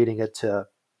 you were reading it to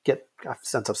get a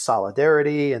sense of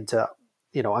solidarity and to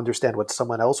understand what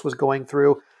someone else was going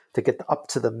through, to get up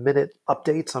to the minute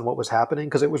updates on what was happening.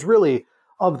 Because it was really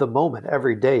of the moment.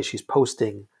 Every day she's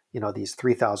posting, these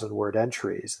 3,000 word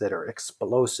entries that are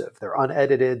explosive. They're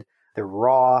unedited, they're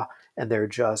raw, and they're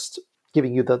just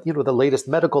giving you the latest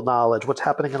medical knowledge, what's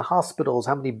happening in hospitals,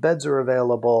 how many beds are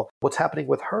available, what's happening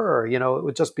with her.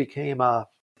 It just became a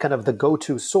kind of the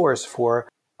go-to source for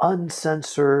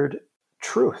uncensored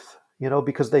truth,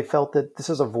 because they felt that this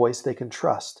is a voice they can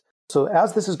trust. So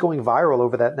as this is going viral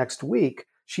over that next week,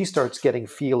 she starts getting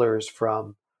feelers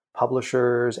from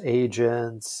publishers,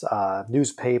 agents,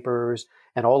 newspapers,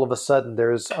 and all of a sudden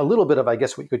there's a little bit of, I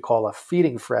guess what you could call a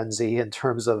feeding frenzy in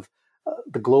terms of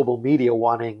the global media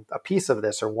wanting a piece of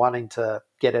this or wanting to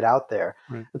get it out there.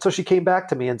 Right. And so she came back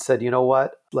to me and said, you know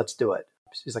what, let's do it.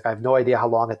 She's like, I have no idea how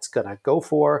long it's going to go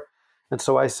for. And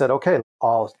so I said, okay,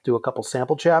 I'll do a couple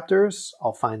sample chapters.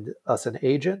 I'll find us an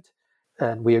agent.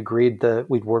 And we agreed that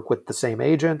we'd work with the same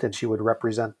agent and she would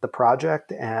represent the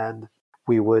project and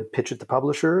we would pitch it to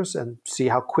publishers and see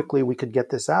how quickly we could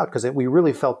get this out. Because we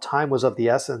really felt time was of the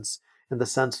essence in the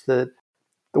sense that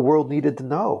the world needed to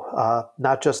know,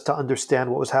 not just to understand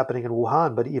what was happening in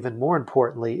Wuhan, but even more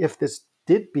importantly, if this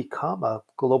did become a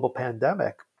global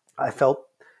pandemic, I felt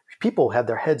people had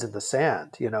their heads in the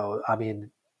sand.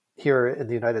 Here in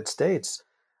the United States,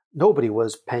 nobody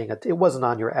was paying it. It wasn't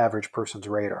on your average person's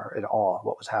radar at all,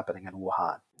 what was happening in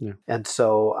Wuhan. Yeah. And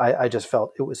so I just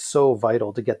felt it was so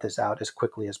vital to get this out as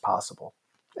quickly as possible.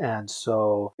 And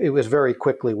so it was very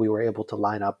quickly we were able to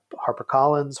line up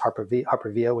HarperCollins, Harper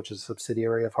Via, which is a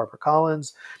subsidiary of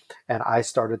HarperCollins. And I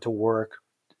started to work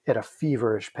at a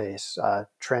feverish pace,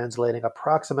 translating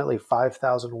approximately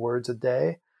 5,000 words a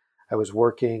day. I was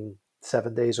working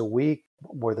 7 days a week,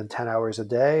 more than 10 hours a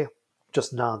day,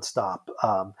 just nonstop.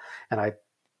 And I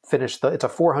finished it's a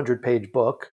 400-page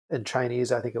book. In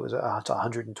Chinese, I think it's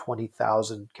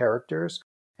 120,000 characters.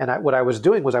 And what I was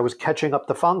doing was I was catching up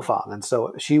to Fang Fang. And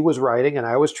so she was writing and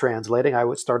I was translating.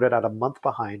 I started out a month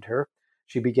behind her.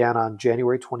 She began on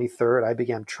January 23rd. I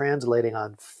began translating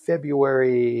on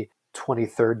February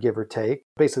 23rd, give or take,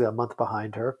 basically a month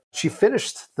behind her. She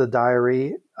finished the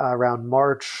diary around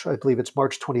March, I believe it's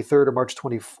March 23rd or March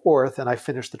 24th, and I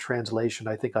finished the translation,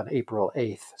 I think, on April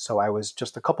 8th. So I was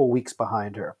just a couple weeks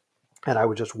behind her, and I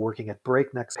was just working at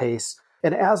breakneck pace.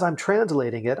 And as I'm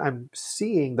translating it, I'm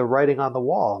seeing the writing on the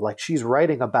wall. Like she's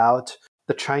writing about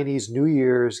the Chinese New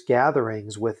Year's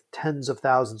gatherings with tens of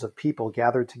thousands of people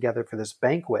gathered together for this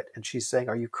banquet. And she's saying,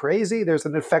 are you crazy? There's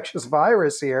an infectious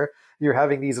virus here. You're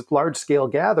having these large-scale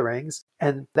gatherings.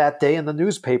 And that day in the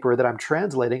newspaper that I'm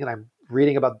translating, and I'm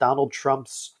reading about Donald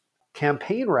Trump's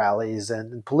campaign rallies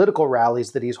and political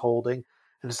rallies that he's holding.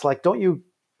 And it's like, you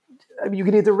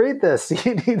need to read this.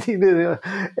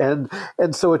 And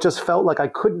so it just felt like I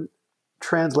couldn't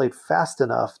translate fast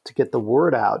enough to get the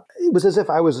word out. It was as if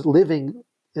I was living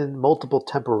in multiple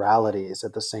temporalities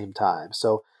at the same time.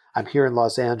 So I'm here in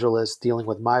Los Angeles dealing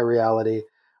with my reality,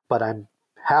 but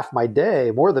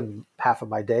more than half of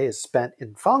my day is spent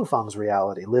in Fang Fang's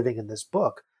reality, living in this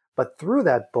book. But through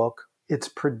that book, it's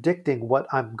predicting what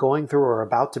I'm going through or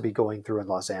about to be going through in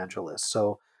Los Angeles.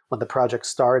 So when the project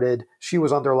started, she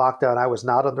was under lockdown. I was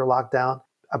not under lockdown.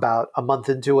 About a month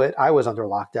into it, I was under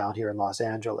lockdown here in Los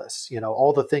Angeles.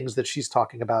 All the things that she's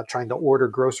talking about, trying to order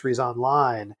groceries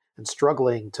online and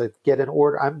struggling to get an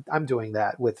order. I'm doing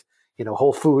that with,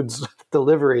 Whole Foods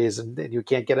deliveries, and you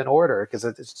can't get an order because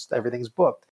it's just everything's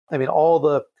booked. I mean, all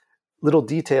the little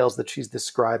details that she's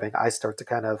describing, I start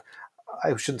to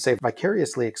I shouldn't say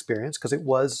vicariously experience, because it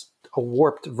was a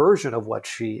warped version of what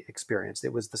she experienced.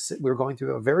 We were going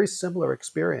through a very similar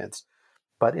experience,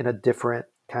 but in a different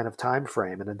kind of time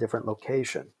frame, in a different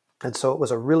location. And so it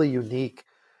was a really unique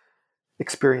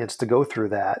experience to go through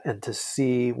that and to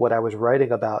see what I was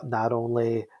writing about. Not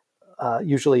only,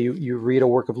 usually you read a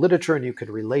work of literature and you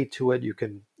can relate to it,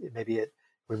 maybe it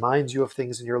reminds you of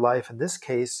things in your life. In this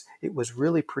case, it was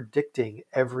really predicting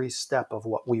every step of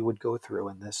what we would go through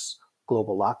in this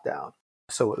global lockdown.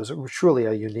 So it was truly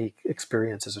a unique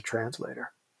experience as a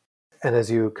translator. And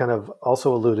as you kind of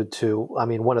also alluded to, I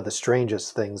mean, one of the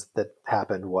strangest things that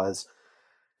happened was,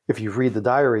 if you read the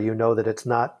diary, you know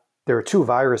that there are two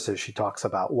viruses she talks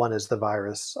about. One is the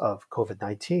virus of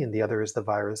COVID-19. The other is the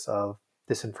virus of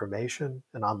disinformation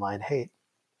and online hate.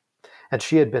 And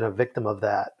she had been a victim of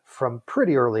that from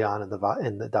pretty early on in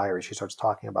the diary. She starts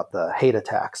talking about the hate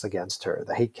attacks against her,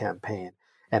 the hate campaign.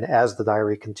 And as the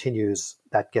diary continues,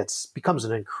 that becomes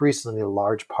an increasingly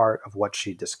large part of what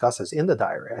she discusses in the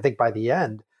diary. I think by the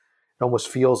end, it almost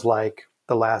feels like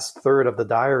the last third of the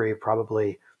diary,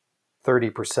 probably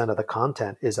 30% of the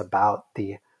content, is about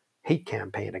the hate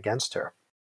campaign against her.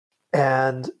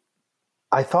 And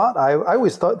I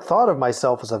always thought of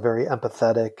myself as a very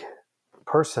empathetic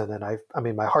person. And I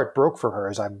mean, my heart broke for her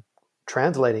as I'm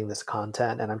translating this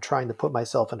content, and I'm trying to put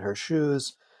myself in her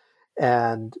shoes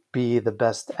and be the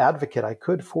best advocate I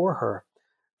could for her.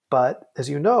 But as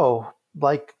you know,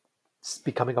 like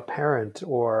becoming a parent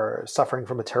or suffering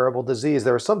from a terrible disease,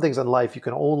 there are some things in life you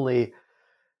can only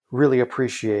really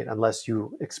appreciate unless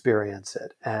you experience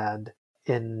it. And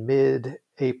in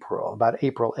mid-April, about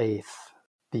April 8th,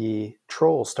 the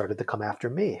trolls started to come after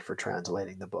me for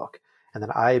translating the book. And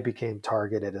then I became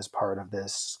targeted as part of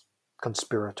this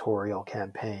conspiratorial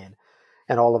campaign.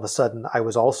 And all of a sudden, I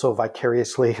was also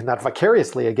not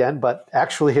vicariously again, but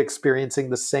actually experiencing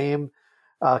the same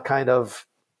kind of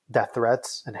death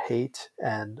threats and hate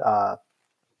and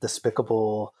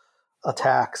despicable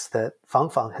attacks that Fang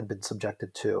Fang had been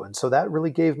subjected to. And so that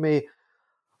really gave me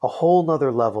a whole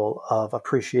nother level of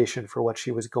appreciation for what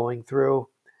she was going through.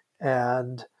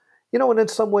 And, and in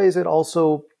some ways it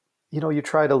also, you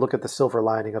try to look at the silver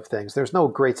lining of things. There's no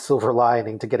great silver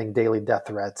lining to getting daily death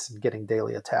threats and getting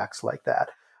daily attacks like that.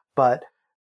 But,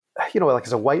 like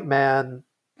as a white man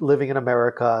living in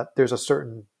America, there's a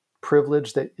certain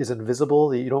privilege that is invisible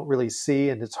that you don't really see.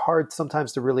 And it's hard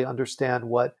sometimes to really understand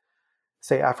what,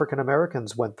 say, African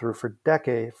Americans went through for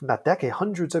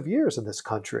hundreds of years in this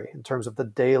country in terms of the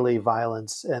daily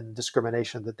violence and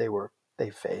discrimination that they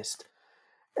faced.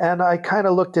 And I kind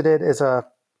of looked at it as a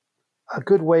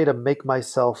good way to make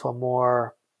myself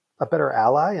a better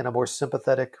ally and a more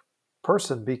sympathetic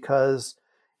person, because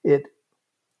it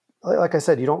like I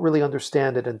said, you don't really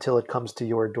understand it until it comes to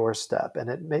your doorstep, and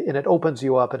it opens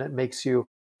you up, and it makes you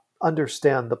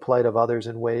understand the plight of others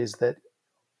in ways that,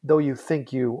 though you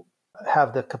think you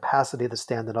have the capacity to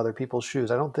stand in other people's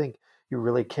shoes, I don't think you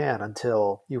really can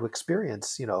until you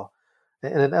experience,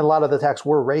 and a lot of the attacks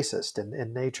were racist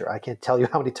in nature. I can't tell you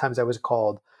how many times I was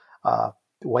called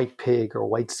white pig or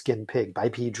white skinned pig. Bai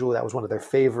Pi Zhu, that was one of their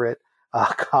favorite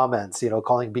comments,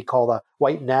 be called a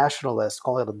white nationalist,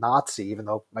 calling it a Nazi, even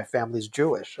though my family's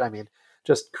Jewish. I mean,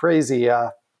 just crazy,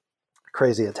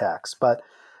 crazy attacks. But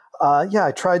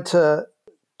I tried to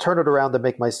turn it around to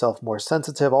make myself more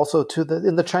sensitive. Also,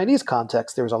 in the Chinese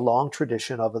context, there's a long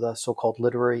tradition of the so-called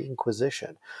literary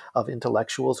inquisition of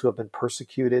intellectuals who have been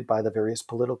persecuted by the various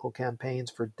political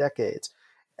campaigns for decades.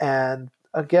 And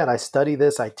again, I study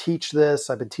this, I teach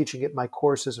this, I've been teaching it in my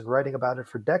courses and writing about it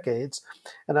for decades.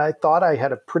 And I thought I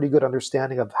had a pretty good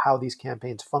understanding of how these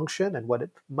campaigns function and what it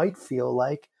might feel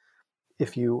like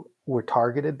if you were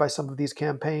targeted by some of these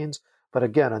campaigns. But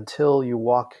again, until you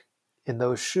walk in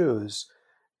those shoes,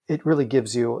 it really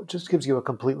gives you a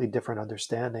completely different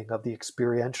understanding of the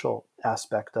experiential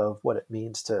aspect of what it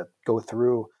means to go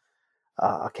through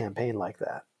a campaign like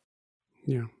that.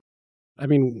 Yeah. I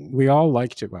mean, we all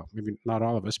like to, well, maybe not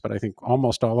all of us, but I think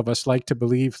almost all of us like to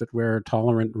believe that we're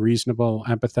tolerant, reasonable,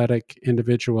 empathetic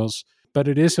individuals. But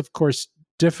it is, of course,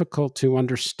 difficult to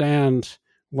understand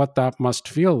what that must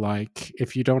feel like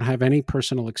if you don't have any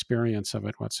personal experience of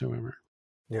it whatsoever.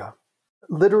 Yeah.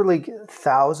 Literally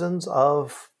thousands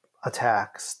of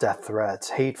attacks, death threats,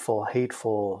 hateful,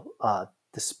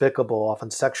 despicable, often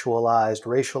sexualized,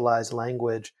 racialized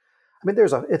language. I mean,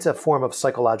 it's a form of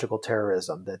psychological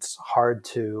terrorism that's hard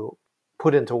to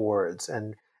put into words,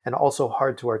 and also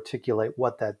hard to articulate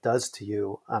what that does to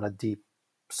you on a deep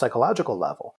psychological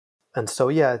level. And so,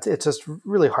 it's just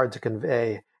really hard to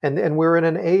convey. And we're in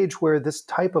an age where this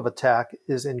type of attack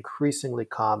is increasingly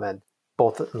common,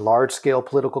 both in large-scale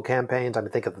political campaigns. I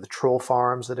mean, think of the troll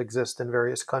farms that exist in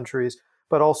various countries,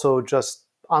 but also just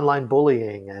online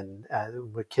bullying and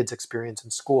what kids experience in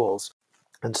schools.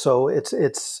 And so it's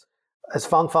as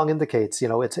Fang Fang indicates,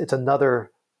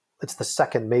 it's the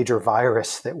second major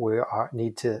virus that we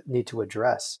need to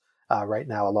address right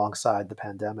now alongside the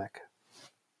pandemic.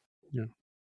 Yeah.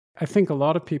 I think a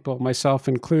lot of people, myself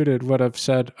included, would have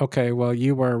said, okay, well,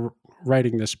 you were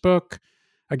writing this book,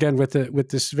 again, with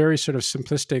this very sort of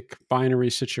simplistic binary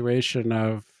situation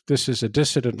of this is a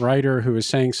dissident writer who is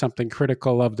saying something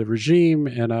critical of the regime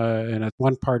in a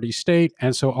one-party state,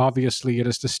 and so obviously it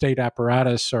is the state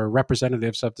apparatus or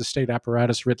representatives of the state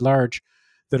apparatus writ large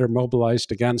that are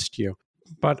mobilized against you.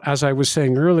 But as I was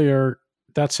saying earlier,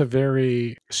 that's a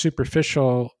very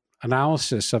superficial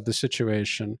analysis of the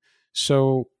situation.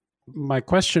 So my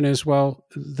question is, well,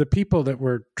 the people that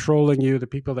were trolling you, the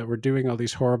people that were doing all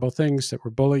these horrible things, that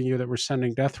were bullying you, that were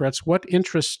sending death threats, what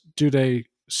interests do they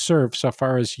serve so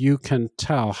far as you can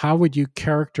tell? How would you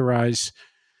characterize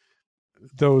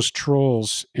those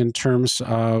trolls in terms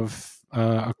of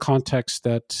a context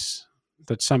that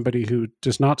somebody who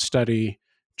does not study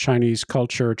Chinese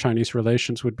culture or Chinese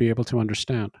relations would be able to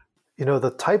understand?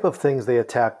 The type of things they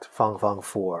attacked Fang Fang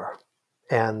for,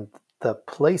 and the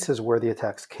places where the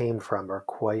attacks came from are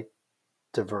quite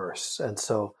diverse. And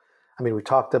so, I mean, we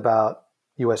talked about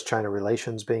U.S.-China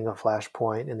relations being a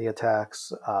flashpoint in the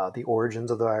attacks, the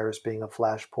origins of the virus being a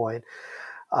flashpoint.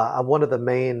 One of the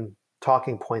main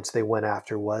talking points they went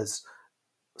after was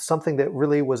something that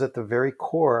really was at the very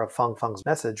core of Fang Fang's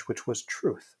message, which was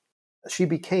truth. She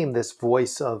became this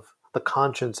voice of the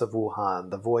conscience of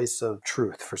Wuhan, the voice of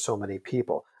truth for so many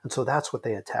people. And so that's what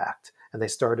they attacked. And they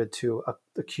started to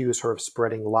accuse her of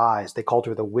spreading lies. They called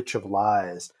her the witch of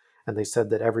lies. And they said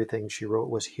that everything she wrote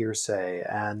was hearsay.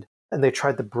 And they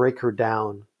tried to break her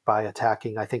down by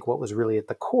attacking, I think, what was really at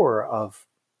the core of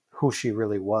who she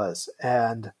really was.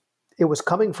 And it was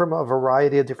coming from a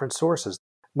variety of different sources,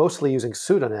 mostly using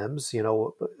pseudonyms,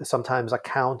 sometimes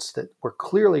accounts that were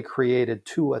clearly created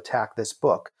to attack this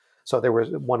book. So there was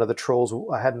one of the trolls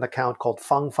had an account called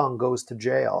Fang Fang Goes to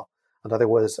Jail. Another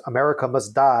was America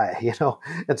Must Die,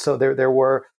 And so there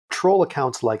were troll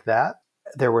accounts like that.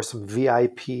 There were some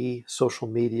VIP social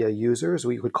media users.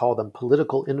 We would call them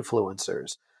political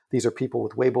influencers. These are people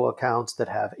with Weibo accounts that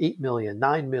have 8 million,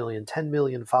 9 million, 10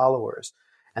 million followers.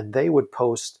 And they would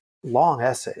post long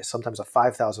essays, sometimes a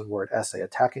 5,000-word essay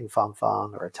attacking Fang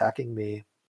Fang or attacking me.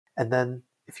 And then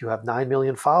if you have 9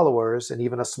 million followers and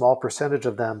even a small percentage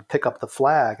of them pick up the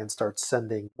flag and start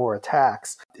sending more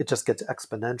attacks, it just gets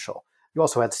exponential. You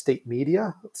also had state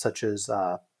media, such as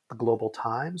the Global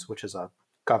Times, which is a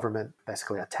government,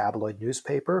 basically a tabloid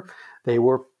newspaper. They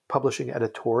were publishing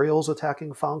editorials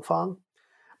attacking Fang Fang.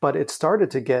 But it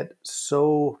started to get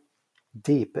so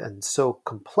deep and so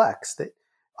complex that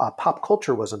pop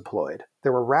culture was employed.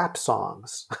 There were rap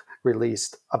songs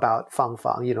released about Fang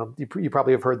Fang. You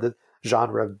probably have heard the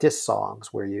genre of diss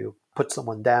songs where you put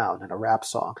someone down in a rap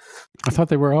song. I thought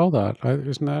they were all that.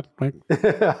 Isn't that like?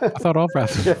 I thought all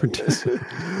raps were diss.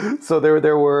 So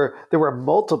there were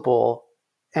multiple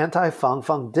anti-Fang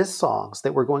Fang diss songs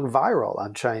that were going viral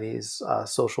on Chinese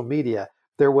social media.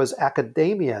 There was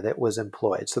academia that was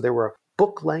employed. So there were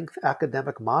book-length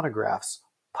academic monographs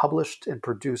published and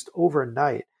produced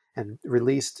overnight and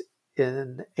released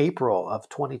in April of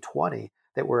 2020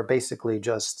 that were basically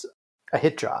just a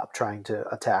hit job trying to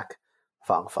attack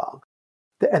Fang Fang.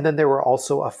 And then there were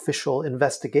also official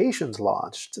investigations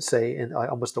launched, say, in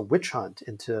almost a witch hunt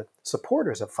into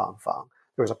supporters of Fang Fang.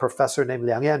 There was a professor named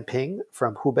Liang Yanping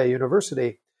from Hubei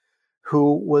University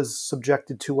who was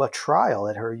subjected to a trial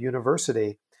at her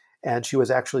university, and she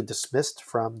was actually dismissed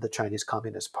from the Chinese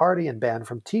Communist Party and banned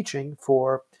from teaching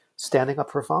for standing up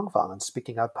for Fang Fang and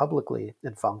speaking out publicly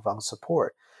in Fang Fang's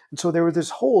support. And so there was this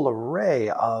whole array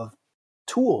of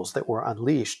tools that were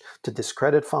unleashed to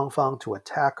discredit Fang Fang, to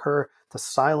attack her, to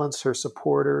silence her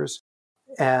supporters.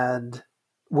 And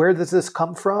where does this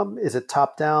come from? Is it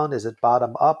top down? Is it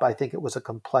bottom up? I think it was a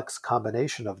complex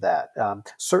combination of that.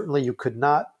 Certainly you could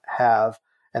not have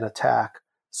an attack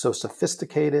so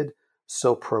sophisticated,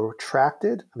 so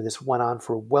protracted. I mean, this went on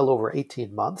for well over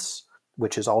 18 months,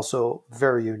 which is also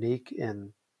very unique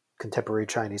in contemporary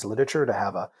Chinese literature to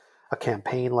have a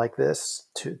campaign like this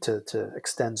to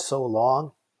extend so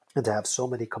long and to have so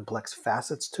many complex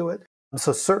facets to it.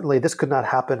 So certainly this could not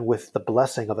happen with the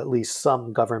blessing of at least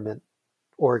some government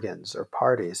organs or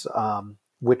parties,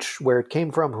 where it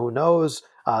came from, who knows?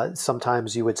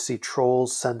 Sometimes you would see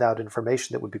trolls send out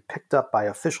information that would be picked up by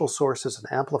official sources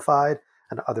and amplified.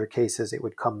 In other cases, there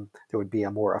would be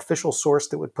a more official source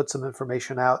that would put some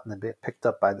information out and then be picked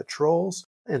up by the trolls.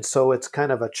 And so it's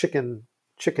kind of a chicken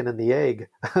and the egg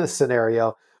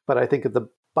scenario. But I think at the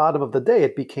bottom of the day,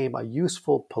 it became a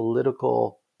useful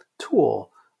political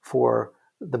tool for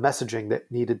the messaging that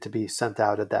needed to be sent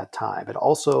out at that time. And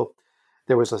also,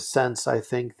 there was a sense, I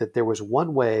think, that there was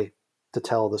one way to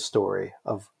tell the story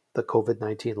of the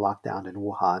COVID-19 lockdown in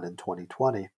Wuhan in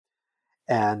 2020.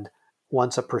 And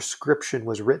once a prescription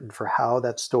was written for how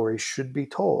that story should be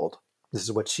told, this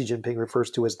is what Xi Jinping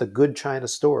refers to as the good China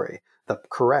story, the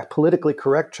politically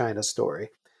correct China story.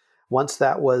 Once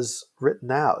that was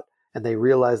written out and they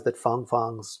realized that Fang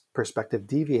Fang's perspective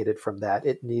deviated from that,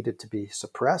 it needed to be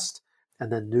suppressed,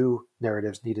 and then new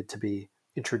narratives needed to be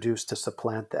introduced to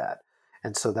supplant that.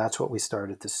 And so that's what we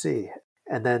started to see.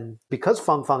 And then because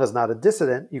Fang Fang is not a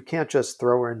dissident, you can't just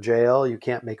throw her in jail, you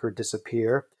can't make her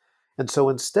disappear. And so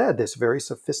instead, this very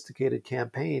sophisticated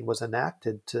campaign was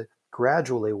enacted to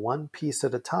gradually, one piece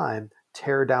at a time,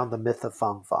 tear down the myth of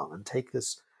Fang Fang and take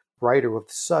this writer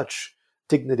with such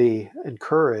dignity and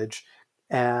courage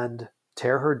and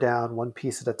tear her down one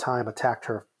piece at a time, attack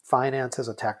her finances,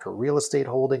 attack her real estate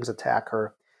holdings, attack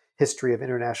her history of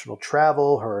international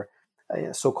travel, her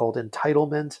so-called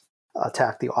entitlement,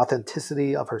 attack the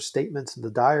authenticity of her statements in the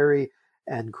diary,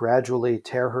 and gradually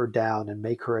tear her down and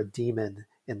make her a demon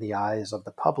in the eyes of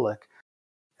the public.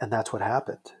 And that's what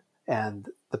happened. And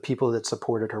the people that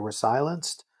supported her were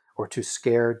silenced or too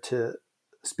scared to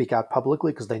speak out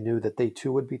publicly because they knew that they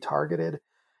too would be targeted.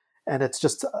 And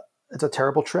it's a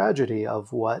terrible tragedy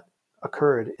of what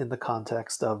occurred in the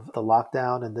context of the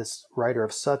lockdown and this writer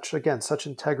of such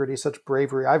integrity, such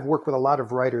bravery. I've worked with a lot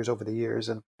of writers over the years,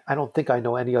 and I don't think I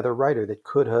know any other writer that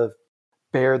could have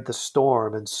bared the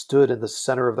storm and stood in the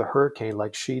center of the hurricane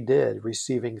like she did,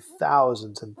 receiving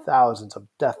thousands and thousands of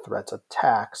death threats,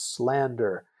 attacks,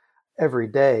 slander every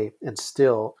day, and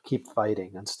still keep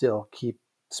fighting and still keep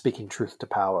speaking truth to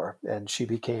power. And she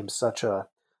became such a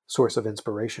source of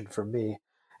inspiration for me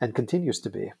and continues to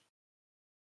be.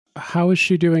 How is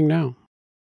she doing now?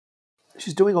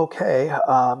 She's doing okay,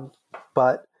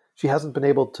 but she hasn't been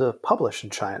able to publish in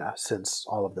China since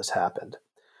all of this happened.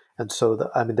 And so,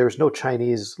 there's no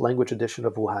Chinese language edition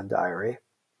of Wuhan Diary.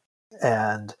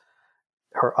 And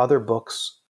her other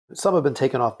books, some have been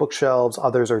taken off bookshelves.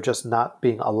 Others are just not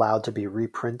being allowed to be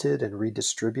reprinted and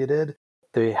redistributed.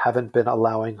 They haven't been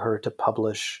allowing her to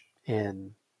publish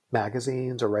in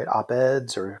magazines or write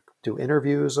op-eds or do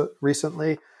interviews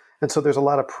recently. And so there's a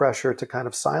lot of pressure to kind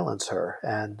of silence her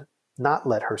and not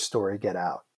let her story get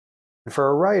out. And for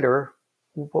a writer,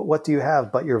 what do you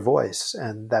have but your voice?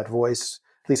 And that voice,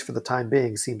 at least for the time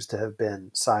being, seems to have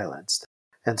been silenced.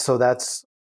 And so that's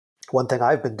one thing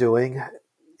I've been doing,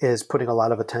 is putting a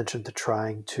lot of attention to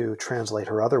trying to translate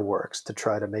her other works, to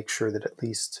try to make sure that at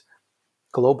least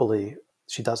globally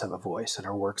she does have a voice and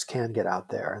her works can get out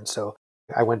there. And so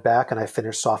I went back and I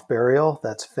finished Soft Burial.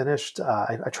 That's finished.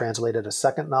 I translated a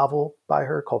second novel by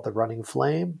her called The Running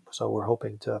Flame. So we're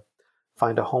hoping to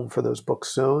find a home for those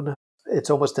books soon. It's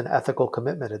almost an ethical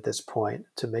commitment at this point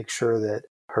to make sure that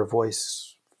her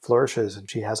voice flourishes and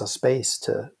she has a space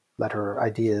to let her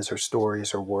ideas or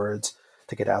stories or words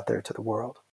to get out there to the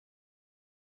world.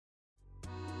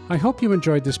 I hope you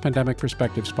enjoyed this Pandemic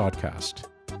Perspectives podcast.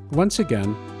 Once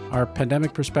again, our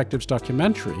Pandemic Perspectives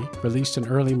documentary, released in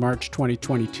early March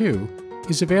 2022,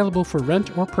 is available for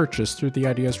rent or purchase through the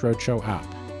Ideas Roadshow app,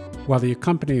 while the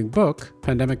accompanying book,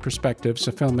 Pandemic Perspectives,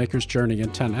 A Filmmaker's Journey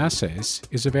in 10 Essays,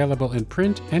 is available in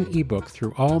print and ebook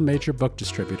through all major book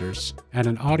distributors and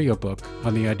an audiobook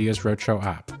on the Ideas Roadshow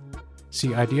app. See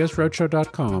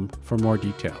ideasroadshow.com for more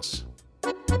details.